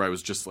last week where I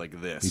was just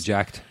like this. You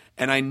jacked?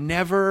 And I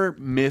never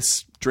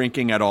miss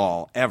drinking at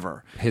all,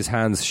 ever. His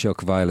hands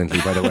shook violently,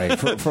 by the way.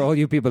 For all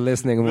you people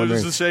listening and wondering.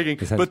 It was just shaking.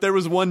 But there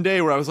was one day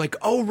where I was like,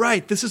 oh,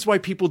 right, this is why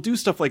people do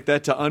stuff like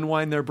that to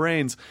unwind their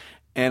brains.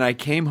 And I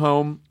came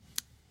home.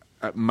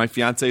 My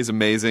fiance is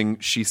amazing.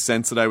 She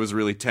sensed that I was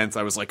really tense.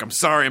 I was like, I'm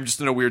sorry, I'm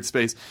just in a weird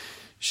space.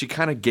 She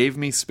kind of gave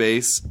me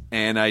space,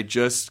 and I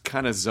just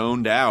kind of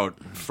zoned out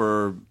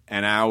for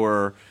an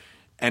hour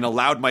and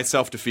allowed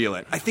myself to feel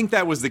it. I think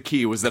that was the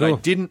key, was that I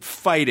didn't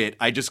fight it.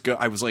 I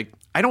was like,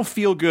 I don't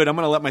feel good. I'm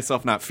going to let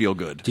myself not feel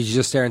good. Did you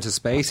just stare into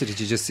space, or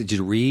did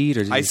you read?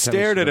 Or I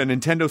stared at a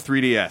Nintendo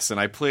 3DS, and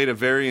I played a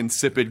very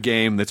insipid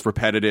game that's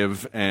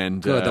repetitive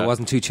and good. That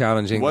wasn't too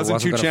challenging. Wasn't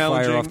too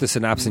challenging. Fire off the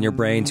synapse in your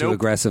brain too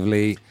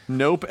aggressively.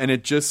 Nope. And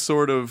it just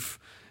sort of,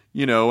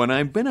 and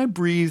I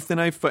breathed,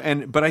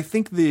 but I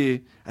think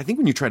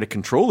when you try to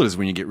control it is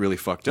when you get really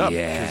fucked up.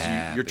 Yeah,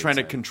 because you're trying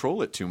to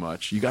control it too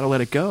much. You got to let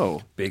it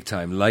go. Big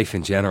time. Life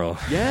in general.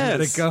 Yes.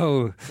 Let it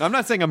go. I'm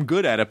not saying I'm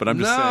good at it, but I'm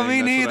just saying. No,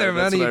 me neither,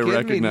 man. That's what I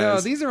recognize. No,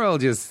 these are all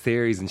just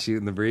theories and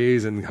shooting the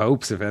breeze and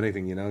hopes, if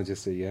anything.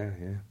 Just yeah.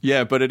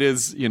 Yeah, but it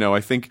is. I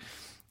think,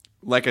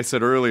 like I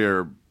said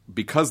earlier,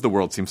 because the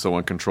world seems so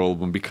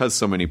uncontrollable, and because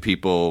so many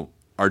people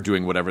are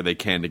doing whatever they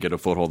can to get a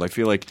foothold, I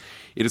feel like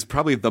it is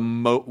probably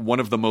one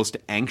of the most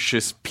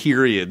anxious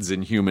periods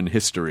in human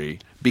history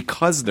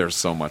because there's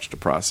so much to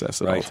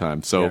process at all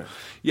times. So,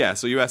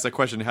 so you asked that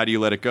question, how do you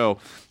let it go?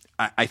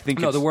 I think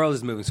the world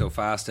is moving so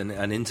fast,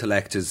 and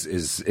intellect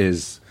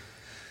is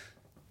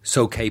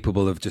so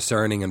capable of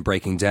discerning and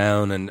breaking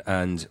down,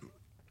 and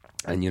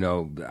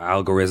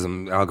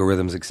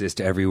algorithms exist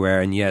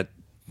everywhere, and yet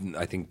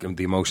I think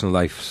the emotional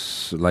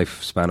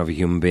lifespan of a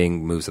human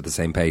being moves at the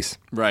same pace.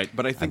 Right,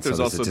 but I think there's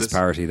also a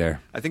disparity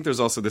there. I think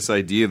there's also this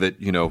idea that,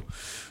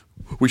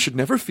 we should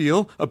never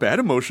feel a bad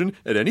emotion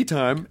at any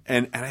time,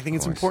 and I think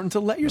it's important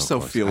to let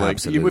yourself feel like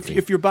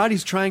if your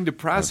body's trying to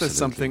process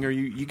something, or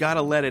you got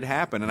to let it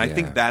happen. And I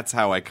think that's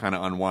how I kind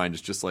of unwind.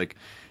 It's just like,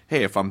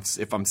 hey, if I'm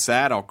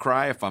sad, I'll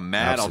cry. If I'm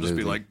mad, I'll just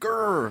be like,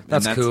 grrr.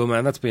 That's cool,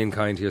 man. That's being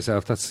kind to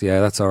yourself.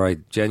 That's all right.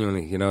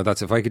 Genuinely,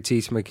 that's if I could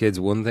teach my kids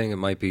one thing, it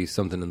might be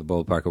something in the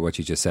ballpark of what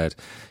you just said.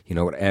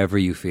 Whatever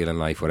you feel in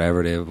life,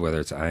 whatever it is, whether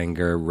it's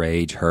anger,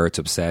 rage, hurt,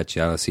 upset,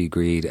 jealousy,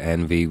 greed,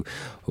 envy,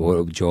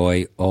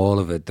 joy, all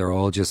of it, they're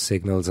all just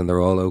signals, and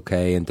they're all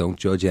okay. And don't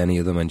judge any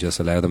of them, and just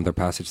allow them their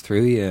passage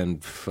through you,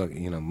 and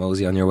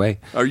mosey on your way.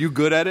 Are you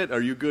good at it?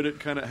 Are you good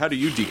at how do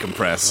you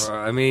decompress?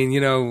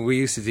 We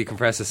used to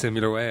decompress a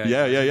similar way.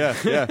 Yeah.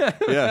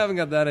 I haven't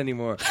got that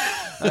anymore.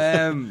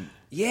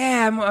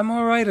 I'm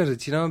all right at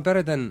it.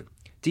 Better than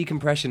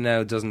decompression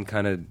now. Doesn't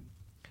kind of,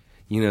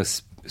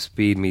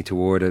 speed me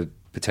toward a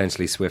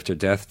potentially swifter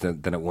death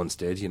than it once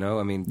did.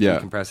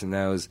 Decompressing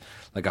now is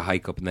like a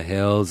hike up in the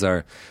hills,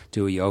 or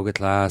do a yoga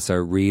class,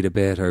 or read a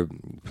bit, or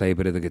play a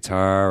bit of the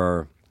guitar,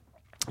 or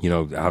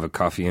have a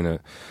coffee and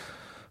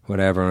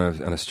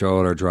a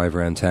stroll, or drive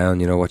around town.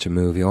 Watch a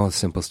movie. All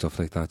simple stuff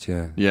like that.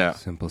 Yeah.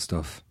 Simple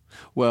stuff.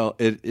 Well,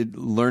 it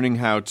learning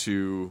how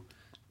to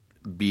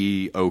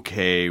be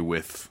okay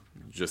with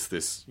just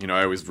this,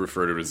 I always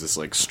refer to it as this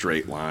like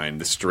straight line,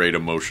 this straight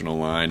emotional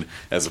line,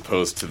 as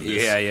opposed to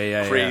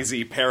this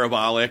crazy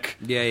parabolic.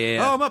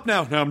 Yeah. Oh, I'm up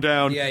now I'm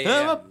down.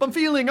 I'm up, I'm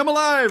feeling, I'm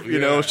alive.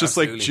 It's just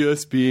absolutely. like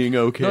just being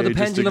okay. No, the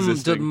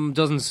pendulum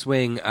doesn't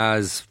swing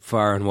as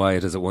far and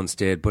wide as it once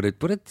did, but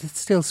it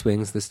still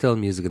swings. There's still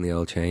music in the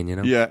old chain,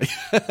 Yeah.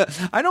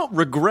 I don't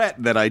regret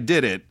that I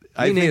did it.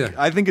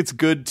 I think it's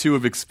good to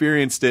have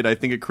experienced it. I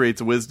think it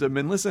creates wisdom.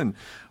 And listen,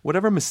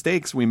 whatever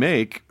mistakes we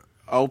make,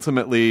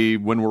 ultimately,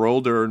 when we're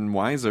older and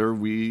wiser,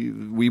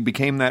 we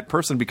became that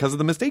person because of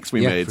the mistakes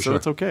we made. So sure.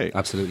 It's okay.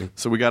 Absolutely.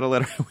 So we gotta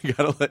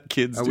let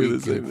kids do the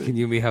same thing. Can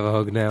you and me have a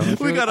hug now?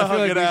 We gotta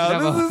hug it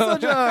out. This is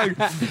such a hug.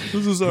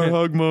 This is our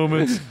hug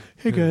moment.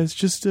 Hey guys,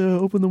 just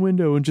open the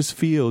window and just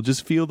feel the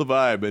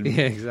vibe, and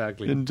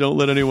exactly, and don't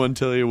let anyone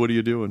tell you what are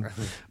you doing.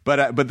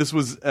 But this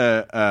was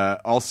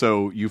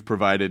also, you've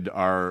provided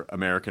our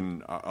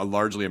a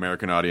largely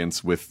American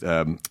audience with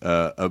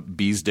a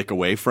bee's dick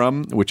away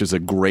from, which is a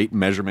great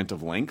measurement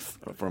of length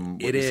from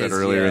what you said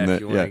earlier.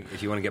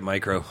 If you want to get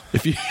micro,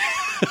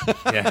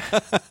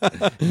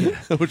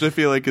 which I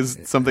feel like is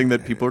something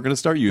that people are going to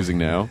start using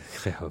now.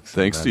 I hope so,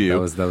 thanks man. to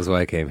you. That was why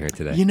I came here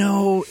today.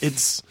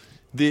 It's.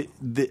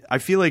 I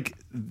feel like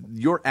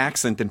your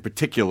accent in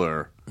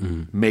particular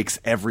makes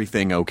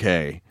everything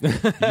okay.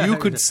 You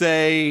could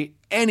say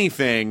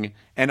anything,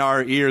 and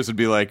our ears would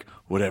be like,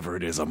 whatever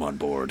it is, I'm on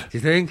board. Do you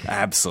think?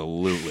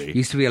 Absolutely.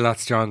 Used to be a lot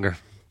stronger.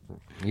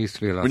 It used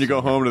to be a lot When you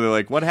go home, they're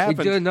like, what I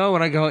happened? do know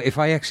when I go. If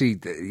I actually,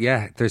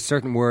 there's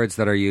certain words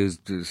that are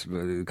used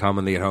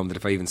commonly at home that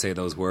if I even say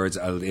those words,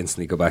 I'll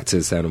instantly go back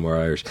to sounding more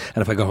Irish.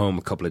 And if I go home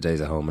a couple of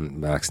days at home and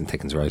my accent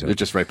thickens right up, It's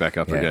just right back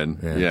up again.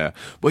 Yeah. Yeah.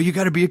 Well, you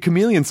got to be a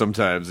chameleon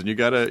sometimes, and you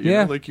got to, you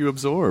know, like you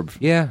absorb.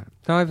 Yeah.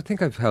 No, I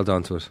think I've held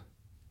on to it.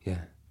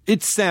 Yeah.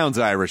 It sounds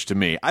Irish to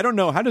me. I don't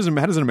know. How does an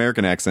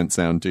American accent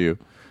sound to you?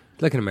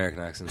 Like an American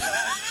accent.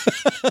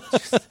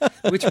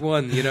 Which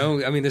one, you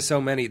know? I mean, there's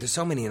so many in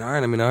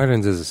Ireland. I mean,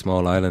 Ireland is a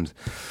small island.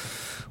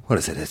 What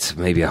is it? It's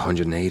maybe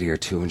 180 or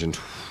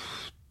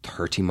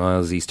 230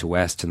 miles east to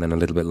west, and then a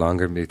little bit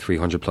longer, maybe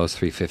 300 plus,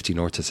 350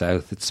 north to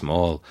south. It's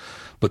small.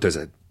 But there's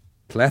a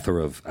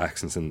plethora of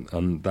accents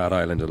on that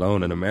island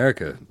alone. In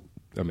America,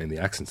 I mean, the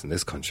accents in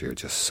this country are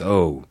just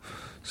so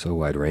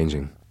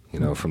wide-ranging. You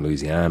know, from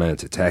Louisiana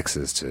to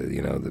Texas to,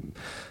 you know,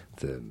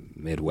 the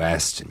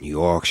Midwest and New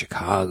York,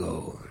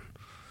 Chicago.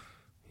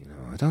 You know,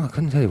 I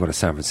couldn't tell you what a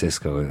San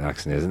Francisco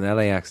accent is. An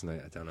LA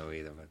accent, I don't know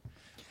either.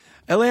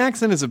 But LA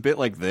accent is a bit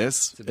like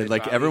this.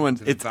 Like everyone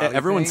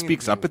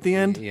speaks up at the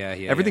end. Yeah.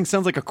 Everything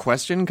sounds like a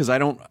question because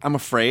I'm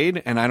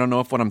afraid and I don't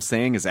know if what I'm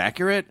saying is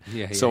accurate.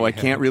 So I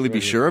can't really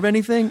be sure of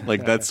anything.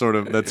 Like that's sort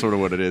of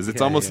what it is.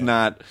 It's almost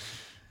not.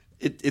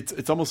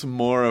 It's almost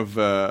more of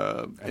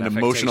an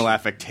emotional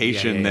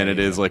affectation than it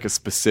is like a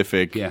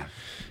specific. Yeah.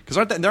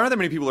 Because there aren't that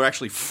many people who are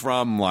actually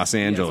from Los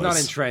Angeles. Yeah, it's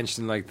not entrenched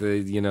in like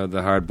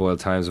the hard-boiled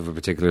times of a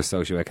particular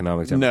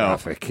socioeconomic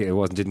demographic.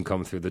 No. It didn't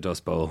come through the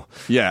Dust Bowl.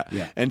 Yeah.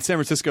 And San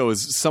Francisco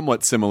is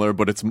somewhat similar,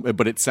 but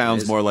it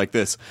sounds more like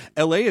this.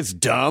 LA is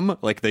dumb,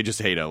 like they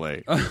just hate LA.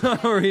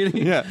 Oh,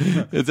 really? Yeah,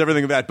 it's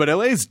everything that. But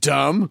LA is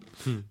dumb.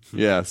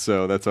 Yeah,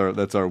 so that's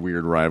our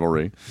weird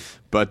rivalry.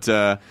 But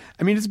I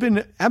mean, it's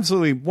been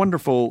absolutely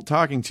wonderful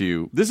talking to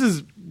you.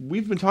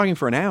 We've been talking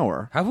for an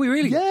hour. Have we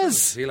really? Yes. I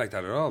don't feel like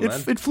that at all,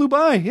 man. It flew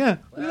by, yeah. Wow.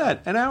 Look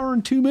at that. An hour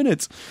and 2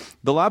 minutes.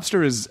 The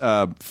Lobster is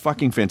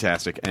fucking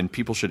fantastic, and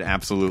people should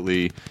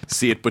absolutely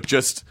see it. But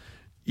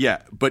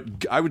but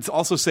I would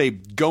also say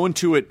go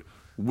into it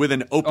with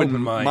an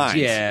open mind.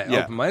 Yeah,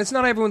 open mind. It's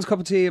not everyone's cup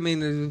of tea. I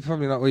mean, it's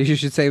probably not what you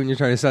should say when you're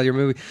trying to sell your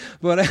movie.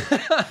 But I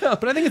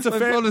think it's a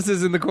fair... My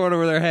is in the corner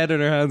with their head in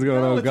her hands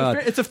going, oh,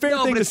 God. It's a fair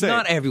thing to say. It's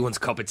not everyone's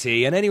cup of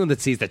tea, and anyone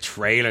that sees the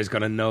trailer is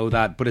going to know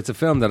that. But it's a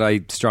film that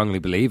I strongly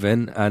believe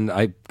in, and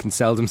I can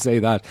seldom say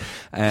that.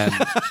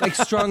 Like,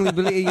 strongly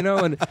believe, you know,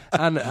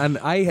 and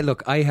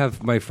I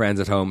have my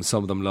friends at home.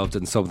 Some of them loved it,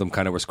 and some of them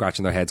kind of were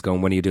scratching their heads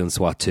going, when are you doing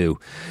SWAT 2?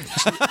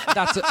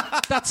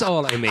 That's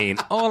all I mean.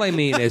 All I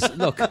mean is,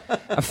 look,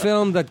 a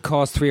film that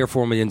cost $3 or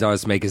 $4 million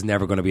to make is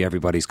never going to be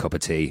everybody's cup of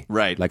tea.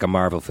 Right. Like a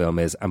Marvel film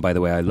is. And by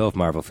the way, I love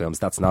Marvel films.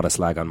 That's not a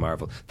slag on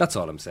Marvel. That's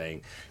all I'm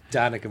saying.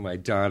 Danica, my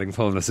darling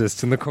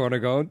publicist, in the corner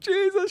going,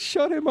 Jesus,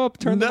 shut him up.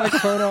 Turn the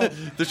microphone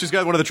off. She's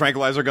got one of the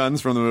tranquilizer guns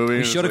from the movie.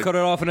 We should have cut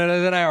it off in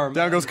an hour.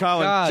 Down goes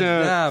Colin. God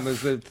damn. It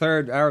was the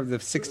third hour, the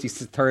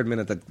 63rd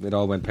minute that it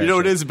all went pear-shaped.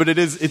 You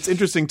know, it's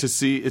interesting to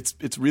see.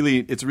 It's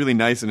really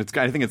nice, and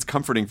I think it's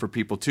comforting for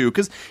people too,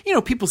 because, you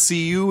know, people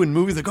see you in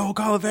movies like, oh,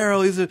 Colin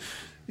Farrell,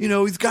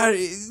 he's got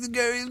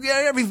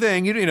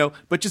everything, you know.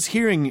 But just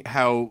hearing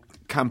how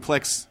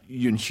complex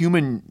and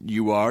human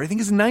you are, I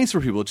think is nice for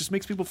people. It just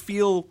makes people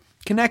feel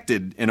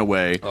connected in a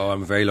way. Oh,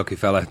 I'm a very lucky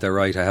fella. They're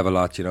right. I have a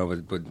lot, you know.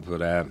 But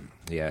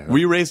yeah. Were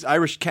you raised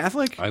Irish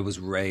Catholic? I was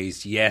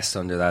raised, yes,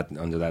 under that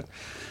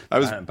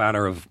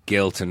banner of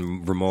guilt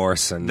and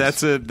remorse. And I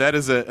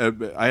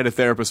had a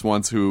therapist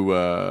once who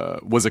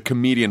was a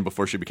comedian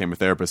before she became a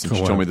therapist, and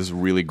she told me this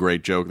really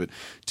great joke that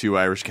two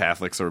Irish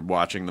Catholics are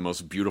watching the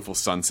most beautiful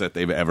sunset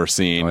they've ever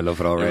seen. Oh, I love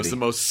it already. It was the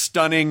most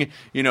stunning,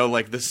 you know,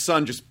 like the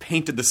sun just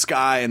painted the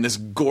sky in this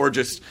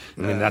gorgeous...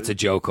 I mean, that's a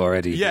joke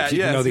already. Yeah, you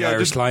know the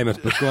Irish climate,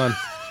 but go on.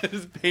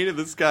 Just painted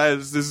the sky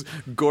as this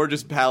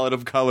gorgeous palette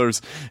of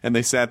colors, and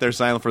they sat there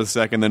silent for a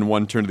second, then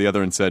one turned to the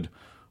other and said,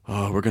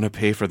 oh, we're going to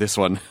pay for this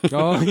one.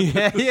 Oh,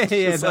 yeah.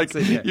 That's like,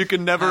 it, yeah. You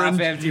can never...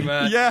 Half-empty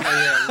man. Yeah.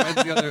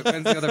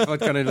 When's the other foot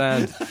going to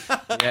land?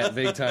 Yeah,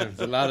 big time. There's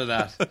a lot of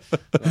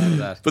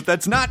that. But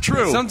that's not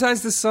true.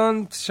 Sometimes the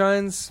sun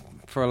shines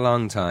for a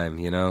long time,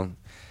 you know.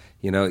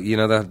 You know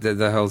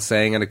the whole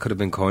saying, and it could have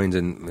been coined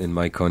in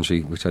my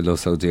country, which I love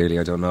so dearly,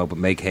 I don't know, but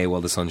make hay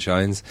while the sun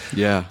shines.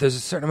 Yeah. There's a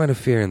certain amount of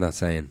fear in that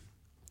saying.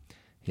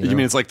 You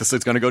mean it's like it's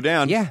going to go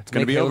down? Yeah. It's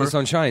going to be over. While the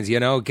sun shines, you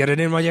know, get it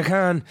in while you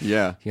can.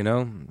 Yeah. You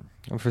know,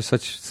 and for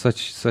such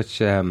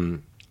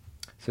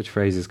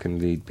phrases can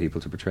lead people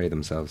to betray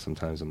themselves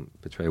sometimes and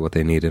betray what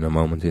they need in a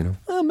moment, you know.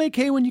 Make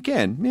hay when you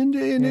can and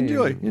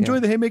enjoy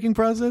the haymaking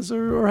process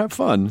or have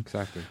fun.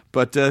 Exactly.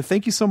 But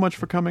thank you so much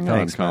for coming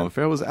on, Colin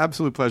Farrell. It was an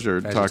absolute pleasure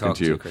talking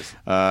to you. Chris.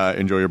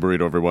 Enjoy your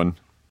burrito, everyone.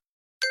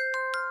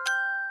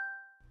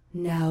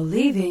 Now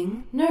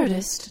leaving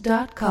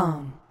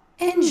Nerdist.com.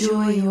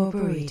 Enjoy your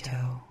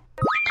burrito.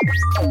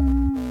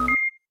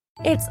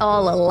 It's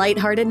all a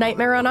lighthearted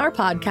nightmare on our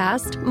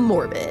podcast,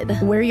 Morbid.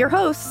 We're your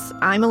hosts.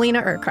 I'm Alina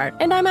Urquhart.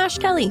 And I'm Ash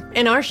Kelly.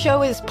 And our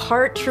show is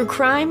part true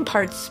crime,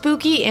 part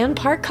spooky, and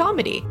part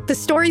comedy. The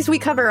stories we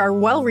cover are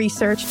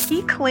well-researched.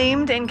 He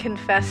claimed and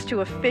confessed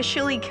to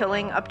officially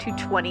killing up to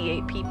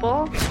 28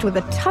 people. With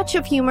a touch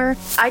of humor.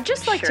 I'd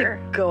just like to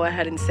go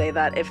ahead and say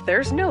that if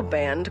there's no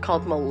band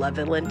called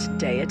Malevolent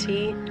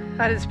Deity,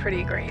 that is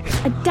pretty great.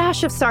 A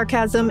dash of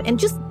sarcasm and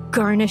just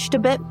garnished a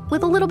bit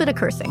with a little bit of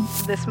cursing.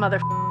 This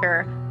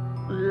motherfucker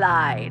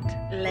lied.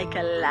 Like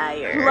a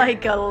liar.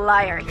 Like a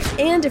liar.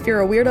 And if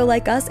you're a weirdo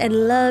like us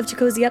and love to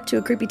cozy up to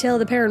a creepy tale of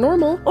the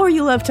paranormal, or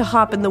you love to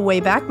hop in the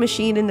Wayback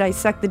Machine and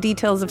dissect the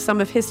details of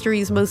some of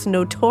history's most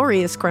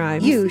notorious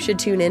crimes, you should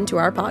tune in to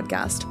our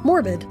podcast,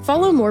 Morbid.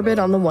 Follow Morbid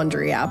on the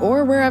Wondery app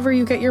or wherever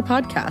you get your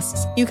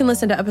podcasts. You can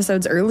listen to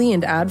episodes early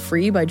and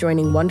ad-free by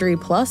joining Wondery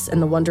Plus in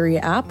the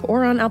Wondery app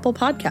or on Apple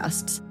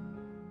Podcasts.